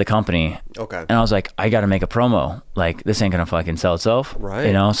started the company. Okay. And I was like, I got to make a promo. Like, this ain't going to fucking sell itself.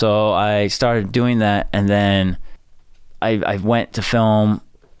 Right. So I started doing that. And then I went to film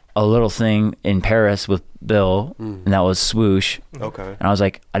a little thing in Paris with Bill, and that was Swoosh. Okay. And I was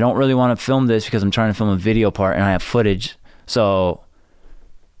like, I don't really want to film this because I'm trying to film a video part and I have footage. So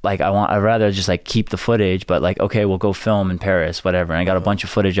like I'd rather just like keep the footage, but like, okay, we'll go film in Paris, whatever. And I got a bunch of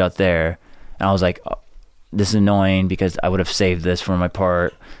footage out there, and I was like, oh, this is annoying because I would have saved this for my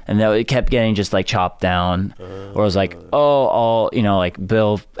part. And then it kept getting just like chopped down, or I was like, like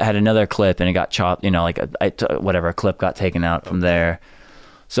Bill had another clip and it got chopped, like a clip got taken out from there.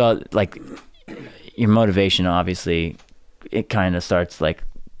 So like your motivation, obviously it kind of starts like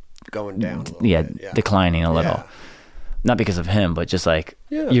going down a little bit. Declining a little. Not because of him, but just like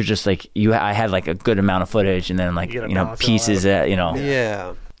you're just like I had like a good amount of footage, and then like pieces that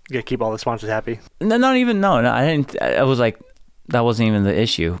Yeah. You gotta keep all the sponsors happy. No, not even I didn't. I was like that wasn't even the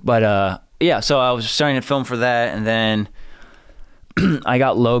issue. But so I was starting to film for that, and then I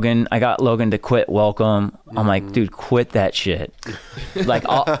got Logan to quit Welcome. I'm like, dude, quit that shit. Like,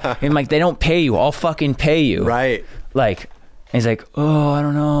 I'm like, they don't pay you. I'll fucking pay you. Right. Like, and he's like, oh, I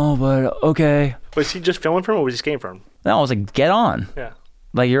don't know, but okay. Was he just filming for him, or was he skating for him? No, I was like, get on. Yeah.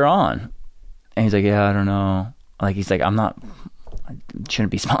 Like, you're on. And he's like, yeah, I don't know. Like, he's like, I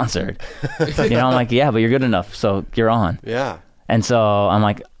shouldn't be sponsored. I'm like, yeah, but you're good enough, so you're on. Yeah. And so I'm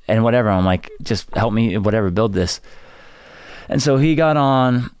like, and whatever, I'm like, just help me, whatever, build this. And so he got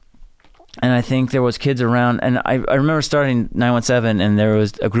on, and I think there was kids around, and I remember starting 917, and there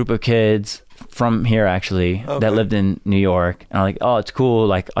was a group of kids from here, actually, that lived in New York. And I'm like, oh, it's cool.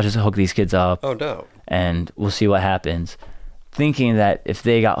 Like, I'll just hook these kids up. Oh, no. And we'll see what happens. Thinking that if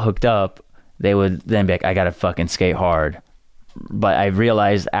they got hooked up, they would then be like, I gotta fucking skate hard. But I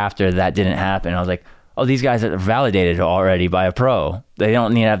realized after that didn't happen, I was like, oh, these guys are validated already by a pro. They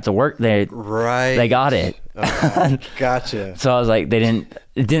don't need to have to work. They got it. Okay. Gotcha. So I was like, it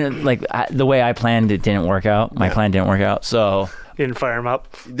didn't like the way I planned. It didn't work out. My plan didn't work out. So you didn't fire them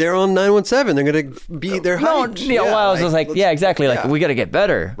up. They're on 917. They're gonna be their hyped. No, well, I was just like, yeah, exactly. Like, we got to get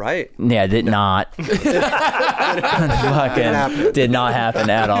better. Right. Yeah, did not. Fucking did not happen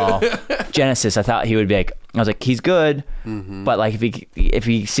at all. Genesis, I thought he would be like, I was like, he's good, but like if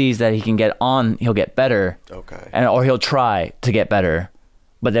he sees that he can get on, he'll get better. Okay. Or he'll try to get better.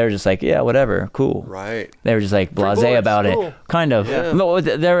 But they were just like, yeah, whatever, cool. Right. They were just like blasé about it, kind of. Yeah. No,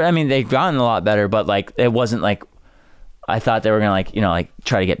 they've gotten a lot better, but like it wasn't like I thought they were gonna like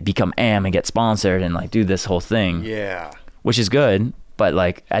try to become AM and get sponsored and like do this whole thing. Yeah. Which is good, but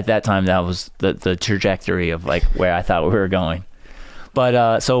like at that time that was the trajectory of like where I thought we were going.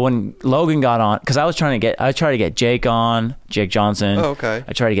 But so when Logan got on, because I tried to get Jake on, Jake Johnson. Oh, okay.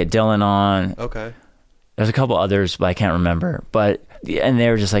 I tried to get Dylan on. Okay. There's a couple others, but I can't remember. And they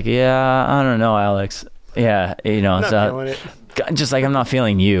were just like, yeah, I don't know, Alex. Yeah, not feeling it. Just like, I'm not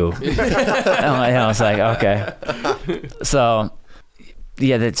feeling you. And I was like, okay. So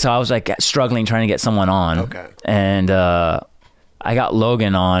Yeah, so I was like struggling trying to get someone on. Okay. And I got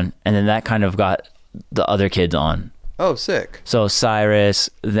Logan on, and then that kind of got the other kids on. Oh, sick. So Cyrus,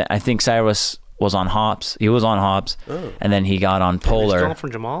 I think Cyrus was on Hops. He was on Hops, and then he got on Polar. Stole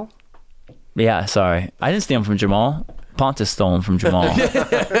from Jamal? Yeah, sorry. I didn't steal him from Jamal. Pontus stole him from Jamal.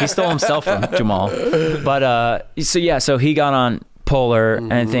 He stole himself from Jamal. But so he got on Polar,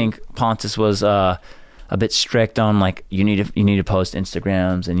 and I think Pontus was a bit strict on like you need to post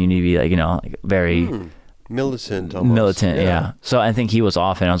Instagrams and you need to be like like very militant almost. Militant, yeah. So I think he was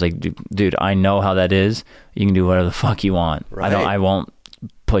off, and I was like, dude, I know how that is. You can do whatever the fuck you want. Right. I won't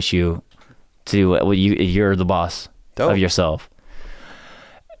push you to do what you're the boss of yourself.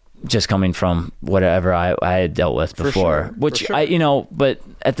 Just coming from whatever I had dealt with before, which I but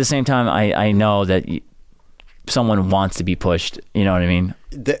at the same time I know that someone wants to be pushed. You know what I mean?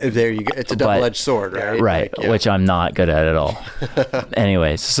 There you go. It's a double-edged sword, right? Right, Like, which I'm not good at all.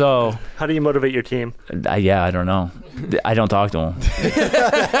 Anyways, so how do you motivate your team? I don't know. I don't talk to them.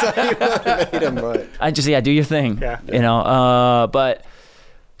 That's how you motivate them, right? I just do your thing. Yeah. But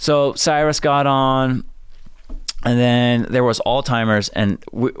so Cyrus got on. And then there was Alzheimer's, and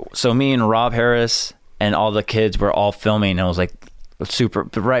so me and Rob Harris and all the kids were all filming, and it was like super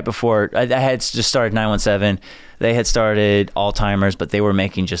right before I had just started 917. They had started Alzheimer's, but they were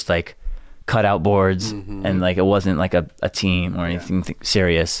making just like cutout boards, and like it wasn't like a team or anything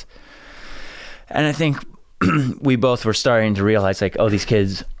serious. And I think we both were starting to realize like, oh, these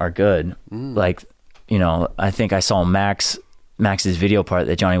kids are good. Like, I think I saw Max's video part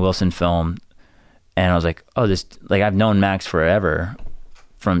that Johnny Wilson filmed. And I was like, oh, this, like, I've known Max forever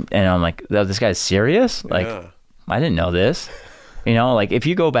and I'm like, oh, this guy's serious? Like, I didn't know this. Like, if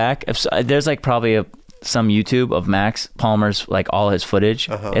you go back, there's like probably some YouTube of Max Palmer's, like, all his footage.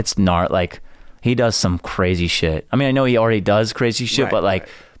 It's not like, he does some crazy shit. I mean, I know he already does crazy shit, but like,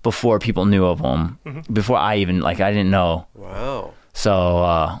 before people knew of him, before I even, like, I didn't know. Wow.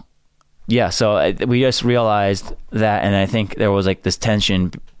 So, so we just realized that, and I think there was like this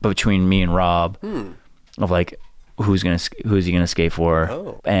tension between me and Rob of like who's he gonna skate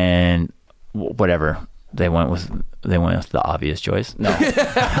for, and whatever they went with the obvious choice. No, I'm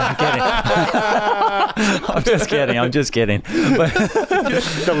kidding. I'm just kidding. But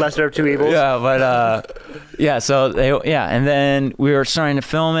the lesser of two evils. Yeah, but so and then we were starting to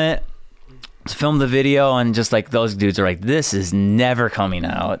film the video, and just like those dudes are like, this is never coming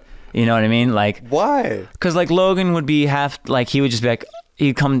out. You know what I mean? Like, why? Because like Logan would be he would just be like,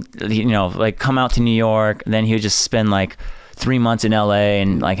 he'd come, like come out to New York, and then he would just spend like 3 months in LA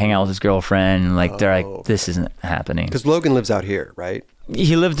and like hang out with his girlfriend, and like they're like, this isn't happening. Because Logan lives out here, right?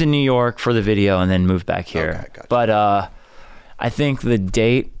 He lived in New York for the video and then moved back here. Okay, gotcha. But I think the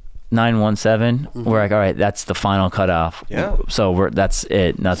date 9/17, we're like, all right, that's the final cutoff. Yeah. So that's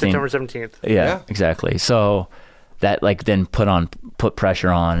it. Nothing. September 17th. Yeah, exactly. So that like then put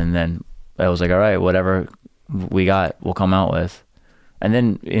pressure on, and then I was like, all right, whatever we got, we'll come out with. And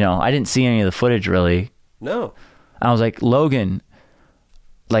then, I didn't see any of the footage really. No. I was like, Logan,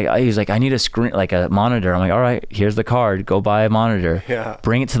 like, he's like, I need a screen, like a monitor. I'm like, all right, here's the card. Go buy a monitor. Yeah.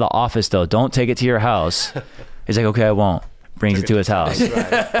 Bring it to the office though. Don't take it to your house. He's like, okay, I won't. Brings it to his house.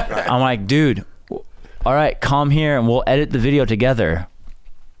 Right. I'm like, dude, all right, come here and we'll edit the video together.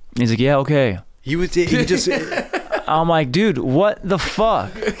 He's like, yeah, okay. He just... I'm like, dude, what the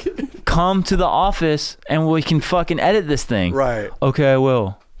fuck? Come to the office and we can fucking edit this thing. Right. Okay, I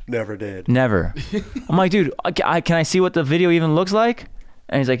will. Never did. Never. I'm like, dude, can I see what the video even looks like?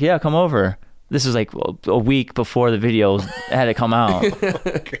 And he's like, yeah, come over. This was like a week before the video had to come out.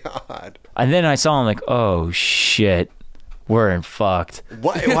 Oh, God. And then I saw him like, oh, shit. We're in fucked.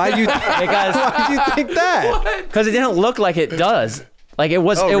 Why do you think that? Because it didn't look like it does. Like it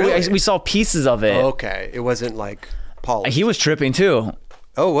was, really? We saw pieces of it. Okay. It wasn't like polished. He was tripping too.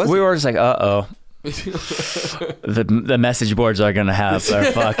 Oh, was we he? were just like, uh-oh. the message boards are going to have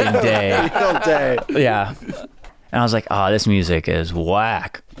their fucking day. All day. Yeah. And I was like, oh, this music is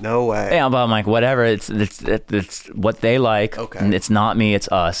whack. No way. Yeah, but I'm like, whatever. It's what they like. Okay. And it's not me, it's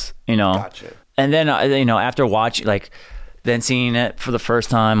us, Gotcha. And then, after watching, like, then seeing it for the first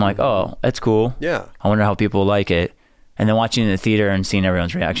time, like, oh, it's cool. Yeah. I wonder how people like it. And then watching it in the theater and seeing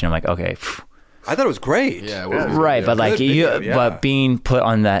everyone's reaction, I'm like, okay. I thought it was great. Yeah, it was Right, but like but being put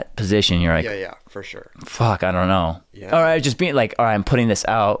on that position, you're like, yeah, for sure. fuck, I don't know. Yeah. All right, just being like, all right, I'm putting this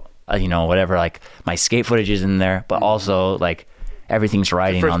out, whatever, like my skate footage is in there, but also like everything's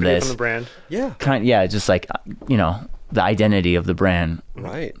riding First on video this. from the brand. Yeah. Just like, the identity of the brand.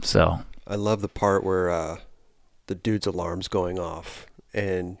 Right. So I love the part where the dude's alarm's going off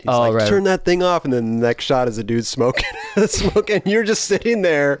and he's like, turn that thing off, and then the next shot is a dude smoking. And you're just sitting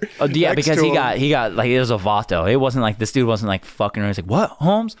there. Oh yeah, because he got like, it was a vato. It wasn't like, this dude wasn't like fucking around. He's like, what,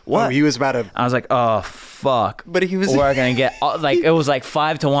 Holmes? What? Oh, he was about to. I was like, oh fuck. But he was. We're gonna get like, it was like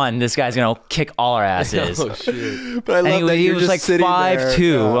 5-1. This guy's gonna kick all our asses. Oh shit! But I love that he was just like 5-2.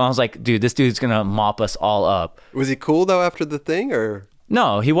 Yeah. And I was like, dude, this dude's gonna mop us all up. Was he cool though after the thing, or?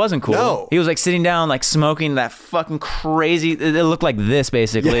 No, he wasn't cool. No. He was like sitting down, like smoking that fucking crazy. It looked like this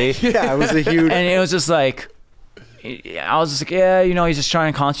basically. Yeah, it was a huge. And it was just like, I was just like, yeah, you know, he's just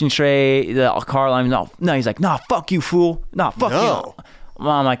trying to concentrate. The car line, no, he's like, nah, fuck you, fool. Nah, fuck you. Well,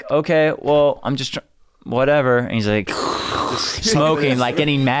 I'm like, okay, well, I'm just whatever. And he's like, smoking, like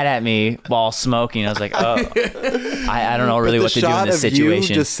getting mad at me while smoking. I was like, oh, I don't know really what to do in this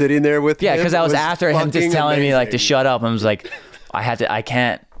situation. You just sitting there with yeah, because I was after him just telling me like to shut up. I was like, I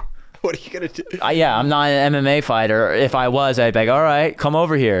can't. What are you gonna do? Yeah, I'm not an MMA fighter. If I was, I'd be like, all right, come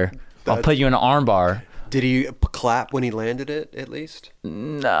over here. I'll put you in an arm bar. Did he clap when he landed it, at least?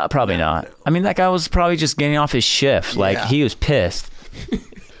 Nah, probably not. I mean, that guy was probably just getting off his shift. Like, he was pissed.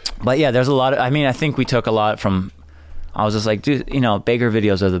 But yeah, there's a lot of, I mean, I think we took a lot from, I was just like, dude, you know, Baker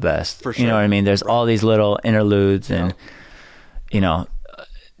videos are the best. For sure. You know what I mean? There's all these little interludes and, you know,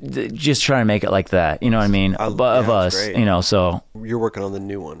 just trying to make it like that. You know what I mean? But of us, great. You know, so. You're working on the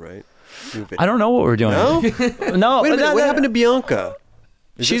new one, right? I don't know what we're doing. No? No. Wait a minute, what happened to Bianca?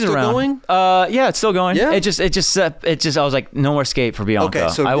 She's still around. Going? Yeah, it's still going. Yeah. It just. I was like, no more skate for Bianca.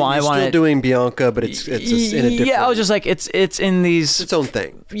 Okay, so you're still doing Bianca, but it's in a different. Yeah, I was just like, it's in these. It's its own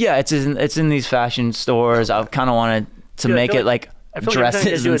thing. Yeah, it's in these fashion stores. I kind of wanted to make it like dresses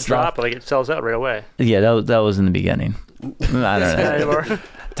like do and stuff. Drop, like it sells out right away. Yeah, that was in the beginning. I don't know.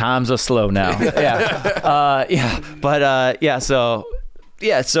 Times are slow now. Yeah, but so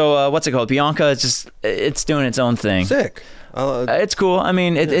what's it called? Bianca. It's doing its own thing. Sick. It's cool. I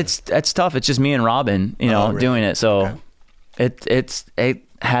mean, it's tough. It's just me and Robin, you know, doing it. So it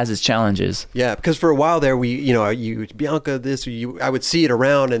has its challenges. Yeah, because for a while there, Bianca this, I would see it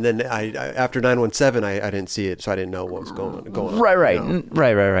around, and then I after 917, I didn't see it, so I didn't know what was going on. Right. You know?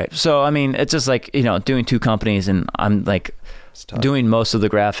 Right. So I mean, it's just like, you know, doing two companies, and I'm like doing most of the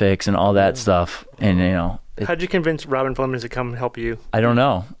graphics and all that stuff, and you know. How'd you convince Robin Flemings to come help you? I don't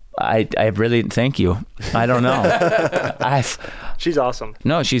know. I really thank you. I don't know. She's awesome.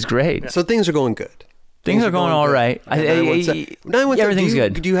 No, she's great. Yeah. So things are going good. Things are going all right. 917, everything's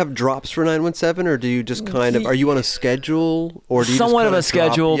good. Do you have drops for 917, or do you just kind of, are you on a schedule, or do you somewhat just of a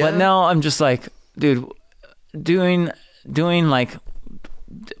schedule? But now I'm just like, dude, doing like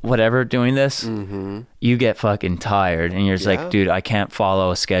whatever, doing this, you get fucking tired, and you're just like, dude, I can't follow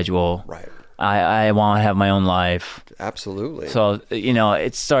a schedule. Right. I want to have my own life. Absolutely. So, you know,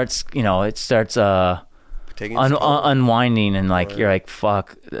 it starts unwinding, and like, you're like,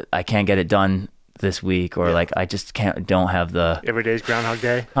 fuck, I can't get it done this week, or like, I just don't have the. Every day's Groundhog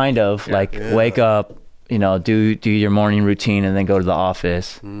Day. Kind of wake up, you know, do your morning routine, and then go to the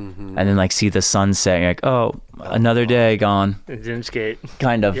office, and then like see the sunset. You're like, oh, another day gone. It didn't skate.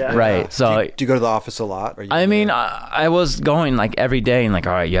 Kind of, right. So do you go to the office a lot? I mean, I was going like every day, and like,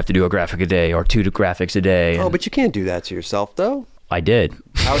 all right, you have to do a graphic a day or 2 graphics a day. Oh, but you can't do that to yourself, though. I did.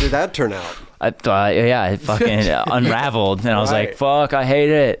 How did that turn out? It fucking unraveled, and I was like, fuck, I hate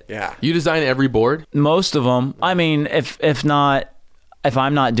it. Yeah. You design every board? Most of them. I mean, if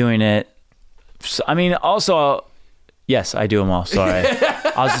I'm not doing it, I mean, also, yes, I do them all. Sorry.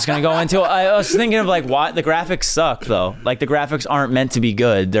 I was just going to go into it. I was thinking of like, why the graphics suck though. Like, the graphics aren't meant to be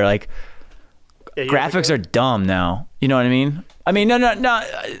good. They're like, graphics are dumb now. You know what I mean? I mean,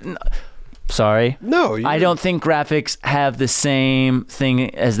 no. Sorry. No. I don't think graphics have the same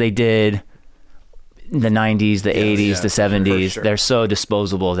thing as they did in the 90s, the 80s, the 70s. Sure. They're so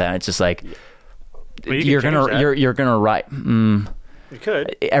disposable that it's just like, you're gonna write. You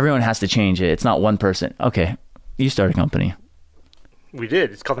could. Everyone has to change it. It's not one person. Okay, you start a company. We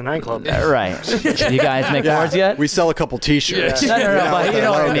did. It's called the 9 Club. Right. You guys make boards yet? We sell a couple T-shirts. No, but you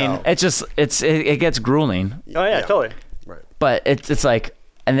know what I mean. It's just it gets grueling. Oh yeah, totally. Right. But it's like,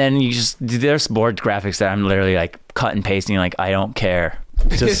 and then you just there's board graphics that I'm literally like cut and pasting. Like, I don't care.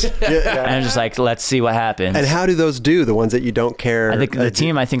 Just and I'm just like, let's see what happens. And how do those do? The ones that you don't care? I think the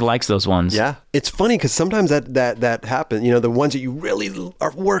team likes those ones. Yeah, it's funny because sometimes that happens. You know, the ones that you really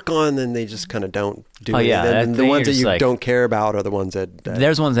work on, then they just kind of don't do. And the ones that you don't care about are the ones that.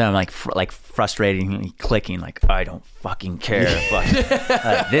 There's ones that I'm like frustratingly clicking. Like, I don't fucking care.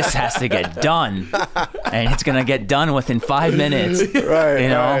 This has to get done, and it's gonna get done within 5 minutes. Right. You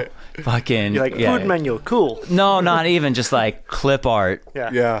know. Right. Fucking you're like, food menu, cool. No, not even, just like clip art.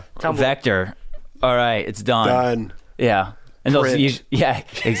 Yeah. Vector. All right, it's done. Done. Yeah. And yeah,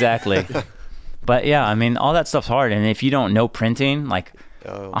 exactly. But yeah, I mean, all that stuff's hard. And if you don't know printing, like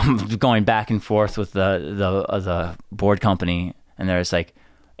I'm going back and forth with the board company, and they're just like,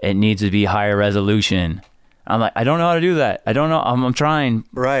 it needs to be higher resolution. I'm like, I don't know how to do that. I don't know. I'm trying.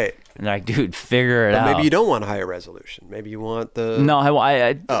 Right. And they're like, dude, figure it out. Maybe you don't want a higher resolution. Maybe you want the... No,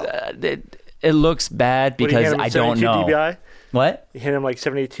 it looks bad because I don't know. DPI? What? You hit him like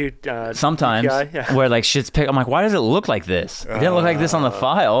 72 sometimes DPI? Yeah. Where like shit's picked. I'm like, why does it look like this? It didn't look like this on the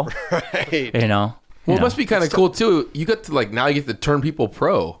file. Right. You know? Well, it must be kind of cool too. You get to now you get to turn people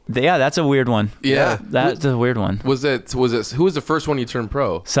pro. Yeah, that's a weird one. Yeah. That's a weird one. Was it who was the first one you turned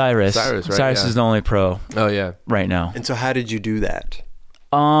pro? Cyrus. Right? Cyrus is the only pro. Oh yeah. Right now. And so how did you do that?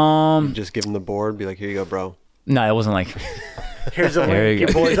 You just give him the board, be like, here you go, bro. No, it wasn't like here's a link,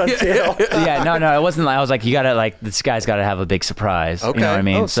 your board's on sale. Yeah, no, it wasn't like I was like, you gotta like this guy's gotta have a big surprise. Okay. You know what I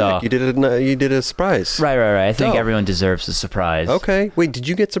mean? So sick. You did a surprise. Right. I think everyone deserves a surprise. Okay. Wait, did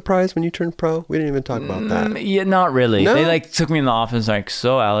you get surprised when you turned pro? We didn't even talk about that. Yeah, not really. No? They like took me in the office like,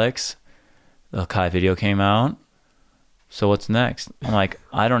 so Alex, the Kai video came out. So what's next? I'm like,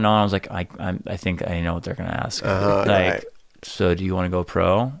 I don't know. I was like, I think I know what they're gonna ask. Right. So do you want to go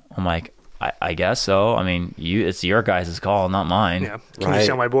pro? I'm like, I guess so. I mean, it's your guys' call, not mine. Yeah. Can you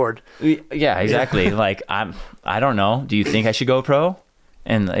sell my board? Yeah, exactly. Like I don't know. Do you think I should go pro?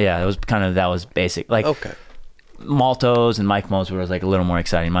 And yeah, it was that was basic. Like okay. Malto's and Mike Mo's was like a little more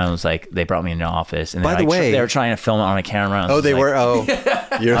exciting. Mine was like they brought me into the office and they were trying to film it on a camera. Oh, they were. Oh,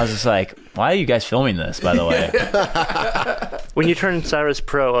 I was just like, why are you guys filming this? By the way, when you turned Cyrus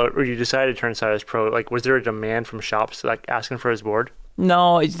pro, or you decided to turn Cyrus pro, like was there a demand from shops like asking for his board?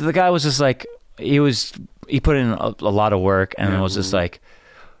 No, the guy was just like he put in a lot of work and it was just like.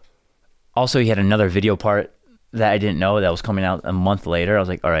 Also, he had another video part that I didn't know that was coming out a month later. I was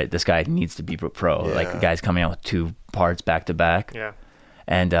like, all right, this guy needs to be pro. Yeah. Like the guy's coming out with 2 parts back to back. Yeah.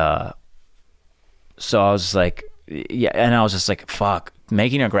 And so I was just like, yeah, and I was just like, fuck,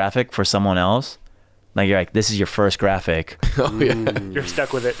 making a graphic for someone else. Like you're like, this is your first graphic. Oh yeah. You're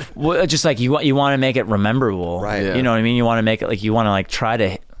stuck with it. Well, just like you want to make it memorable, right? Yeah. You know what I mean? You want to make it like you want to like try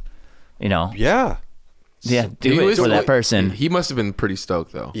to, you know. Yeah. Yeah, do it for that person. He must have been pretty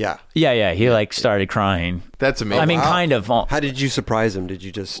stoked though. Yeah. Yeah. He like started crying. That's amazing. I mean, kind of. How did you surprise him? Did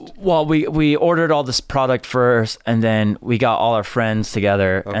you just? Well, we ordered all this product first, and then we got all our friends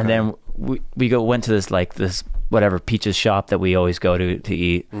together, and then we went to this whatever Peaches shop that we always go to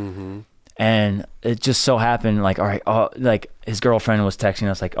eat. Mm-hmm. And it just so happened, like, all right, like his girlfriend was texting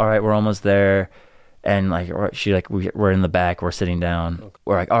us, like, all right, we're almost there. And like, she like, we're in the back, we're sitting down. Okay.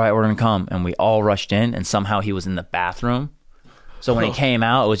 We're like, all right, we're going to come. And we all rushed in, and somehow he was in the bathroom. So when he came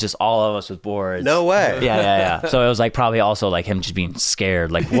out, it was just all of us with boards. No way. Yeah. So it was like probably also like him just being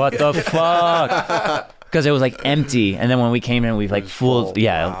scared, like, what the fuck? Because it was like empty. And then when we came in, we like full,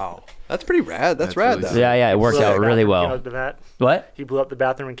 yeah. Wow. That's pretty rad. That's rad, really though. Yeah, it worked out really well. What? He blew up the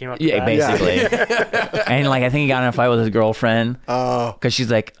bathroom and came out the Yeah, basically. And like, I think he got in a fight with his girlfriend. Oh. Because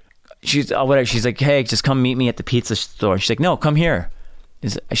she's like, whatever. She's like, hey, just come meet me at the pizza store. She's like, no, come here.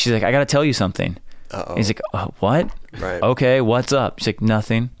 She's like, I got to tell you something. Uh-oh. He's like, what? Right. Okay, what's up? She's like,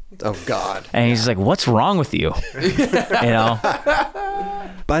 nothing. Oh, God. And he's just like, what's wrong with you? You know?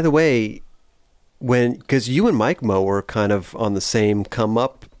 By the way, because you and Mike Mo were kind of on the same come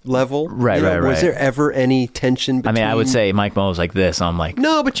up level. Right. Was there ever any tension between... I mean, I would say Mike Mo was like this. I'm like...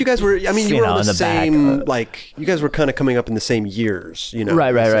 No, but you guys were... I mean, you were on the same... like, you guys were kind of coming up in the same years, you know?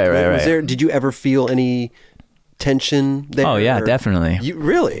 Right. Was there... Did you ever feel any tension there? Oh, yeah, definitely. You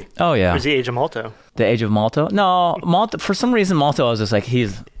really? Oh, yeah. It was the age of Malto. The age of Malto? No, Malto... For some reason, Malto, I was just like,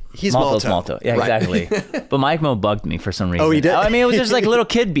 he's Malto. Yeah, right. Exactly. But Mike Mo bugged me for some reason. Oh, he did? I mean, it was just like little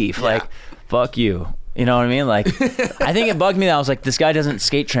kid beef. Like, fuck you. You know what I mean? Like, I think it bugged me that I was like, this guy doesn't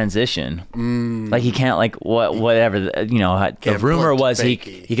skate transition. Like, he can't, like, whatever. You know, the rumor was he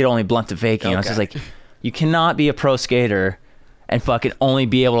could only blunt to fakie. And I was just like, you cannot be a pro skater and fucking only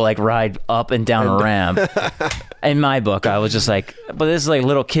be able to, like, ride up and down a ramp. In my book, I was just like, but this is like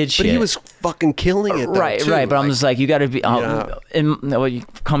little kid shit. But he was fucking killing it, though, right. too. But I'm just like, you got to be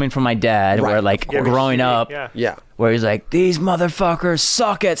coming from my dad, where like growing up, where he's like, these motherfuckers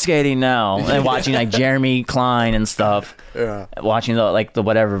suck at skating now, and watching like Jeremy Klein and stuff, watching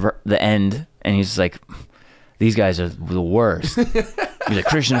the end, and he's like, these guys are the worst. He's like,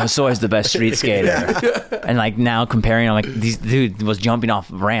 Christian Hosoi is the best street skater. And like now comparing, I'm like, this dude was jumping off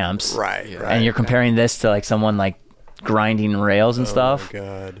ramps. Right. And you're comparing this to like someone like grinding rails and stuff. Oh my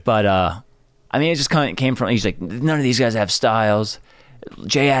God. But I mean, it just came from, he's like, none of these guys have styles.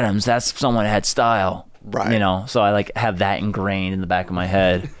 Jay Adams, that's someone that had style. Right. You know, so I like have that ingrained in the back of my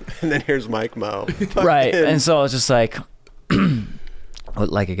head. And then here's Mike Mo. Right. And so I was just like,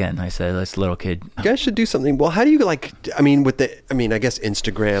 like again, I said, this little kid. You guys should do something. Well, how do you like? I mean, I guess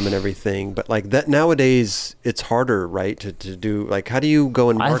Instagram and everything, but like that nowadays, it's harder, right? To do like, how do you go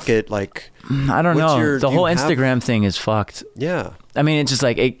and market? I don't know. The whole Instagram thing is fucked. Yeah. I mean, it's just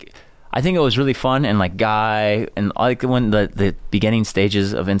like I think it was really fun, and like Guy and like when the beginning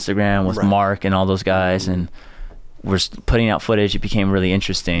stages of Instagram with Mark and all those guys and we're putting out footage, it became really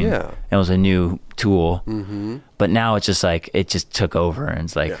interesting. Yeah. It was a new tool. But now it's just like, it just took over, and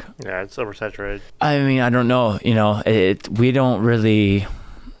it's like... Yeah, it's oversaturated. I mean, I don't know. You know, we don't really...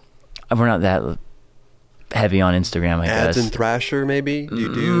 We're not that heavy on Instagram, I guess. Ads and Thrasher, maybe?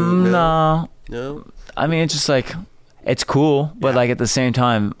 You do? No. No? I mean, it's just like, it's cool, but like at the same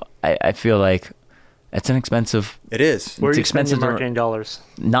time, I feel like it's an expensive... It is. Where are you spending your marketing dollars?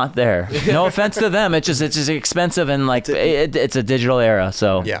 Not there. No offense to them. It's just expensive, and like it's a digital era,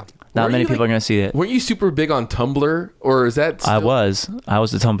 so not many people are gonna see it. Weren't you super big on Tumblr, or is that? I was the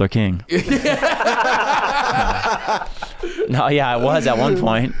Tumblr king. No, I was at one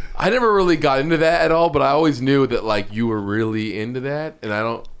point. I never really got into that at all, but I always knew that like you were really into that, and I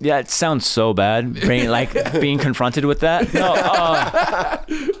don't. Yeah, it sounds so bad, being confronted with that.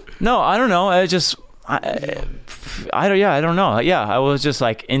 No, I don't know. I just. I don't know. Yeah, I was just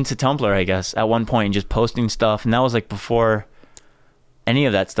like into Tumblr, I guess, at one point, just posting stuff, and that was like before any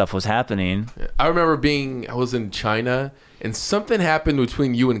of that stuff was happening. I remember I was in China, and something happened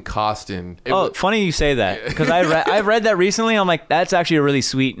between you and Costin. Funny you say that, because I read that recently. I'm like, that's actually a really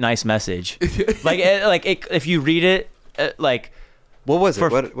sweet, nice message. If you read it, what was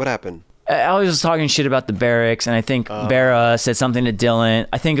it? What happened? I was just talking shit about the barracks, and I think Barra said something to Dylan.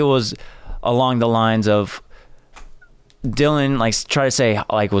 I think it was along the lines of Dylan was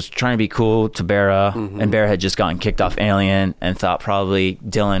trying to be cool to Barra, and Barra had just gotten kicked off Alien and thought probably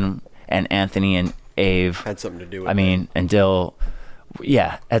Dylan and Anthony and Ave had something to do with and Dill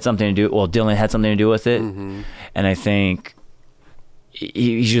had something to do. Well, Dylan had something to do with it, and I think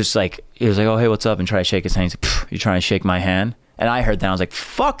he was like, oh hey, what's up, and try to shake his hand. He's like, you're trying to shake my hand? And I heard that, I was like,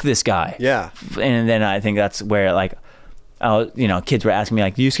 fuck this guy. Yeah. And then I think that's where like, kids were asking me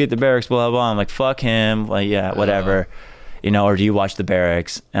like, do you skate the barracks, blah, blah, blah. I'm like, fuck him. Like, yeah, whatever. Or do you watch the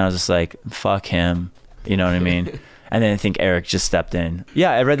barracks? And I was just like, fuck him. You know what I mean? And then I think Eric just stepped in.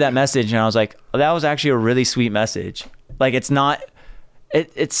 Yeah, I read that message and I was like, that was actually a really sweet message. Like, it's not,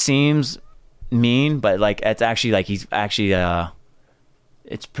 it seems mean, but like, it's actually like, he's actually,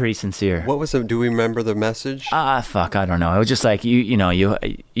 it's pretty sincere. What was it? Do we remember the message? Fuck, I don't know. It was just like,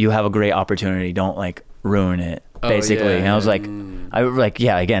 you have a great opportunity. Don't like ruin it. Basically. And I was like,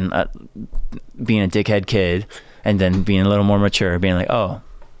 again, being a dickhead kid and then being a little more mature, being like, oh,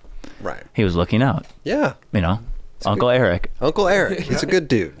 right, he was looking out. Yeah. Uncle Eric. He's a good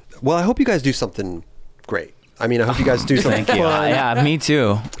dude. Well, I hope you guys do something great. I mean, I hope you guys do something Thank you. fun. Yeah, me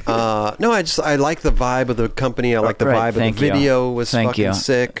too. No, I like the vibe of the company. I like the vibe of the video. Was fucking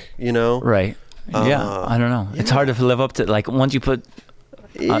sick, Right. Yeah, I don't know. It's hard to live up to, like, once you put...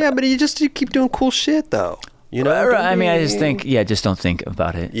 but you keep doing cool shit, though. I mean, I just think, just don't think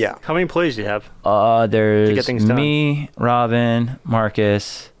about it. Yeah. How many employees do you have? There's me, Robin,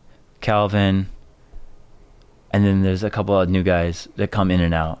 Marcus, Calvin, and then there's a couple of new guys that come in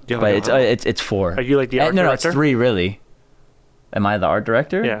and out. But it's 4. Are you like the art director? No, it's 3 really. Am I the art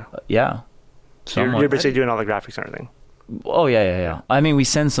director? Yeah. Yeah. So you're basically doing all the graphics and everything. Oh yeah. I mean, we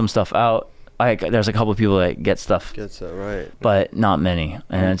send some stuff out. There's a couple of people that get stuff. Right. But not many,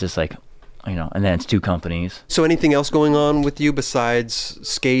 and it's just like. And then it's 2 companies. So anything else going on with you besides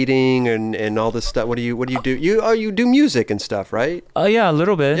skating and all this stuff? What do you do? You do music and stuff, right? Yeah, a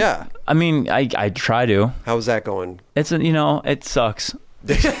little bit. Yeah. I mean, I try to. How's that going? It's it sucks.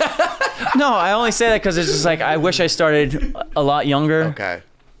 No, I only say that because it's just like I wish I started a lot younger. Okay.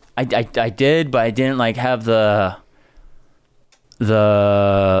 I did, but I didn't like have the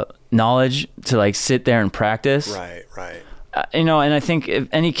knowledge to like sit there and practice. Right. And I think if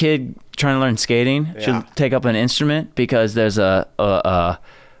any kid trying to learn skating should take up an instrument, because there's you'll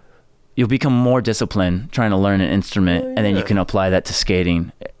become more disciplined trying to learn an instrument, and then you can apply that to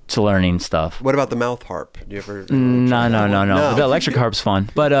skating, to learning stuff. What about the mouth harp? Do you ever? No. The electric harp's fun,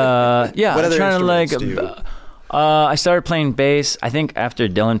 but yeah. What I'm other trying to like. do you? I started playing bass. I think after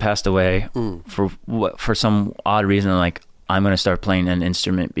Dylan passed away, for some odd reason, like I'm gonna start playing an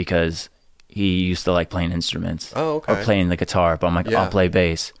instrument because he used to like playing instruments. Oh, okay. Or playing the guitar, but I'm like, I'll play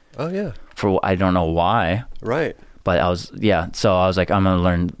bass. Oh, yeah. For I don't know why. Right. But so I was like, I'm going to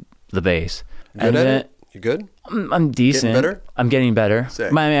learn the bass. Good at it? You good? I'm decent. Getting better? I'm getting better.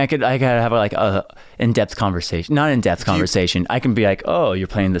 Sick. I mean, I could have like a in-depth conversation. Not in-depth conversation. I can be like, oh, you're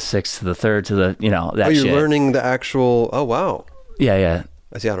playing the 6th to the 3rd to the, that Oh, you're shit. learning the actual, oh, wow. Yeah.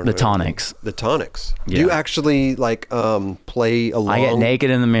 I see, I don't know. The tonics. The tonics. Yeah. Do you actually, like, play along? I get naked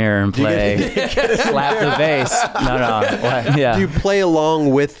in the mirror and play, slap the bass. No. What? Yeah. Do you play along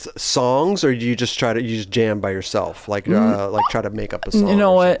with songs, or do you just you just jam by yourself? Like try to make up a song? You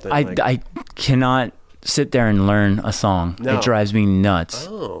know what? I cannot sit there and learn a song. No. It drives me nuts.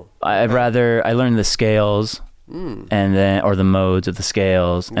 Oh. I learn the scales and then, or the modes of the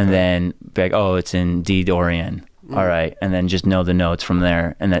scales, and then be like, oh, it's in D Dorian. All right, and then just know the notes from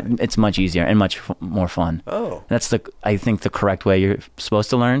there, and that it's much easier and much more fun. Oh, that's I think the correct way you're supposed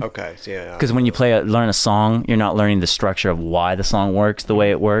to learn. Okay, so yeah. Because when you learn a song, you're not learning the structure of why the song works the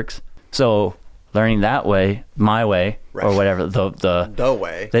way it works. So learning that way, my way, right. Or whatever the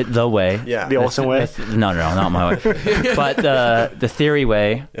way, the way, yeah, the Olson way. No, not my way. But the theory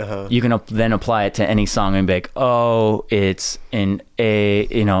way, you can then apply it to any song and be like, oh, it's in A,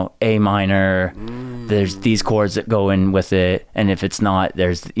 A minor. There's these chords that go in with it, and if it's not,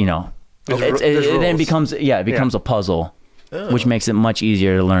 there's it then becomes a puzzle, which makes it much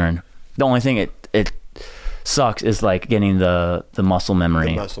easier to learn. The only thing it sucks is like getting the muscle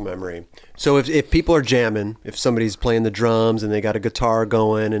memory. So if people are jamming, if somebody's playing the drums and they got a guitar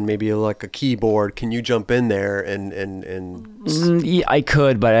going and maybe like a keyboard, can you jump in there and yeah, I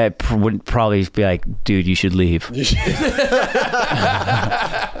could, but I would probably be like, dude, you should leave.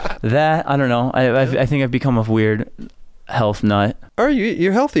 That I don't know. I think I've become a weird health nut. Are you?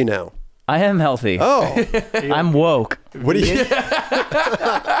 You're healthy now. I am healthy. Oh, I'm woke. What do you?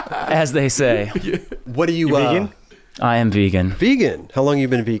 As they say. What do you? Vegan? I am vegan. Vegan. How long have you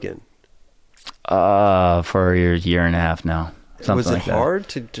been vegan? For a year and a half now. Was it hard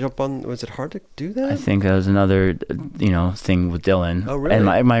to jump on? Was it hard to do that? I think that was another, thing with Dylan. Oh, really?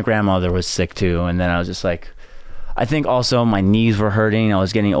 And my grandmother was sick too, and then I was just like, I think also my knees were hurting. I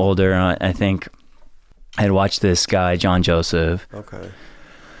was getting older, and I think I had watched this guy, John Joseph. Okay.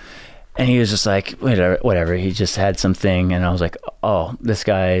 And he was just like, whatever. He just had something, and I was like, oh, this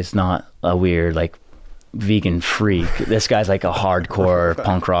guy is not a weird like vegan freak. This guy's like a hardcore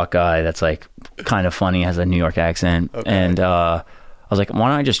punk rock guy that's like kind of funny, has a New York accent. Okay. And I was like, why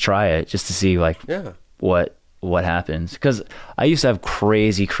don't I just try it just to see like what happens? Because I used to have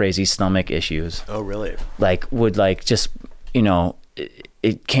crazy stomach issues. Oh, really? Like would like just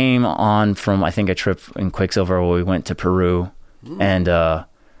it came on from I think a trip in Quicksilver where we went to Peru, and I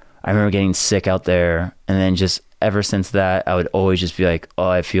remember getting sick out there, and then just ever since that, I would always just be like, oh,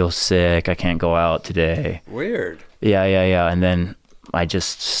 I feel sick. I can't go out today. Weird. Yeah. And then I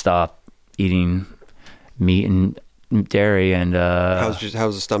just stopped eating meat and dairy. And how's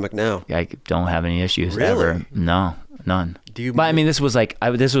the stomach now? I don't have any issues really? Ever. No, none. But I mean, this was like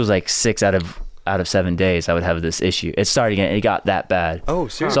 6 out of 7 days I would have this issue. It started again. It got that bad. Oh,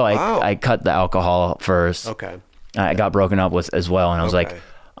 seriously? So I cut the alcohol first. Okay. I got broken up with as well, and I was like,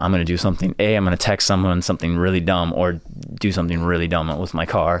 I'm going to do something. I'm going to text someone something really dumb or do something really dumb with my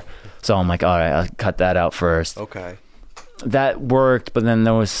car. So I'm like, all right, I'll cut that out first. Okay. That worked, but then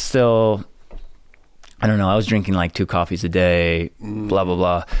there was still, I don't know, I was drinking like 2 coffees a day, blah, blah,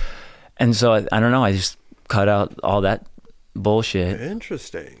 blah. And so I don't know, I just cut out all that bullshit.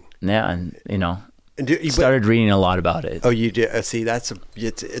 Interesting. Yeah, and started reading a lot see,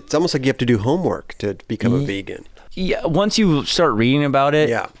 it's almost like you have to do homework to become a vegan. Yeah, once you start reading about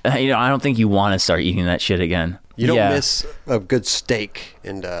it, I don't think you want to start eating that shit again. You don't miss a good steak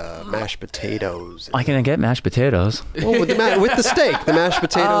and mashed potatoes. I can get mashed potatoes. Well, with the steak, the mashed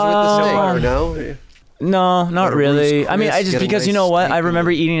potatoes with the steak, or no? No, not really. I mean, I just because you know what? I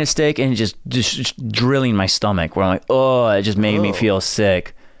remember eating a steak and just drilling my stomach, where I'm like, oh, it just made me feel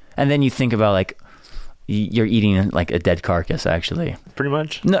sick. And then you think about like, you're eating like a dead carcass, actually. Pretty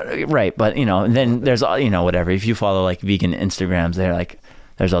much. No, right, but and then there's whatever. If you follow like vegan Instagrams, they're like,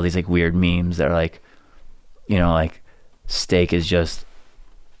 there's all these like weird memes that are like, like steak is just,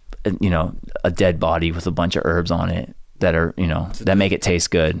 a dead body with a bunch of herbs on it that are, that make it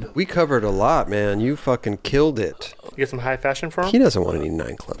taste good. We covered a lot, man. You fucking killed it. You get some high fashion for him? He doesn't want any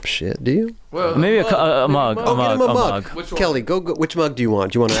 9 Club shit, do you? Well, maybe a mug. Get him a mug. Kelly, go. Which mug do you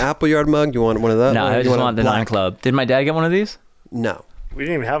want? Do you want an Appleyard mug? Do you want one of those? No, I just want the 9 Club. Did my dad get one of these? No. We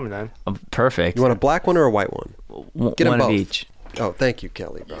didn't even have them then. Oh, perfect. You want a black one or a white one? Get them one both. of each. Oh, thank you,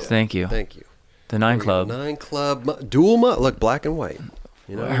 Kelly. Bro. Thank you. The 9 Club. 9 Club dual mug. Look, black and white.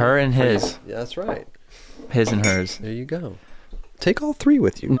 Her and his. Yeah, that's right. His and hers. There you go. Take all 3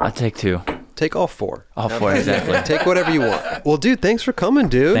 with you. I'll take 2. Take all 4. All 4, exactly. Take whatever you want. Well, dude, thanks for coming,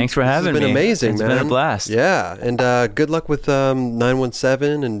 dude. Thanks for having me. It's been amazing, man. It's been a blast. Yeah, and good luck with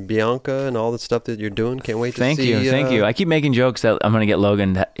 917 and Bianca and all the stuff that you're doing. Can't wait to see. Thank you. I keep making jokes that I'm going to get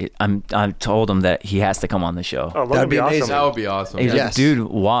Logan. I told him that he has to come on the show. Oh, that'd be awesome. That would be awesome. He's like, dude,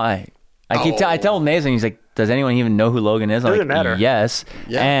 why? I tell him amazing. He's like, does anyone even know who Logan is? Doesn't matter. Yes.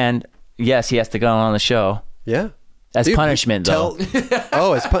 Yeah. And yes, he has to go on the show. Yeah. As punishment, though.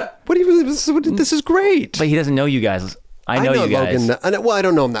 What do you? This is great. But he doesn't know you guys. I know you guys. Logan, I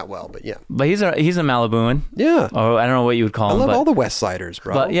don't know him that well, but yeah. But he's a Malabuan. Yeah. Or I don't know what you would call him. I love all the West Siders,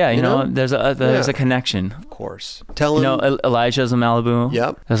 bro. But yeah, you know, there's a connection. Of course. Tell him. You know, Elijah's a Malibu.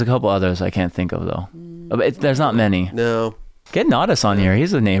 Yep. There's a couple others I can't think of though. There's not many. No. Get Nadas on here.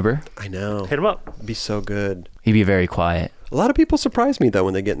 He's a neighbor. I know. Hit him up. It'd be so good. He'd be very quiet. A lot of people surprise me though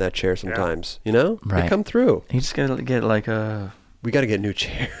when they get in that chair sometimes. You know, right. They come through. You just gotta get like a. We got to get new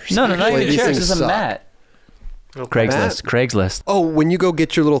chairs. No, not even chairs. Just a mat. Okay. Craigslist. Oh, when you go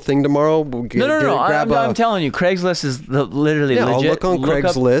get your little thing tomorrow, no. I'm telling you, Craigslist is literally legit. I'll look on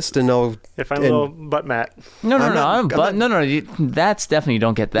Craigslist and I'll. If I'm a little butt mat. No. That's definitely, you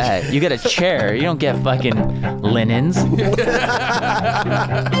don't get that. You get a chair. You don't get fucking linens.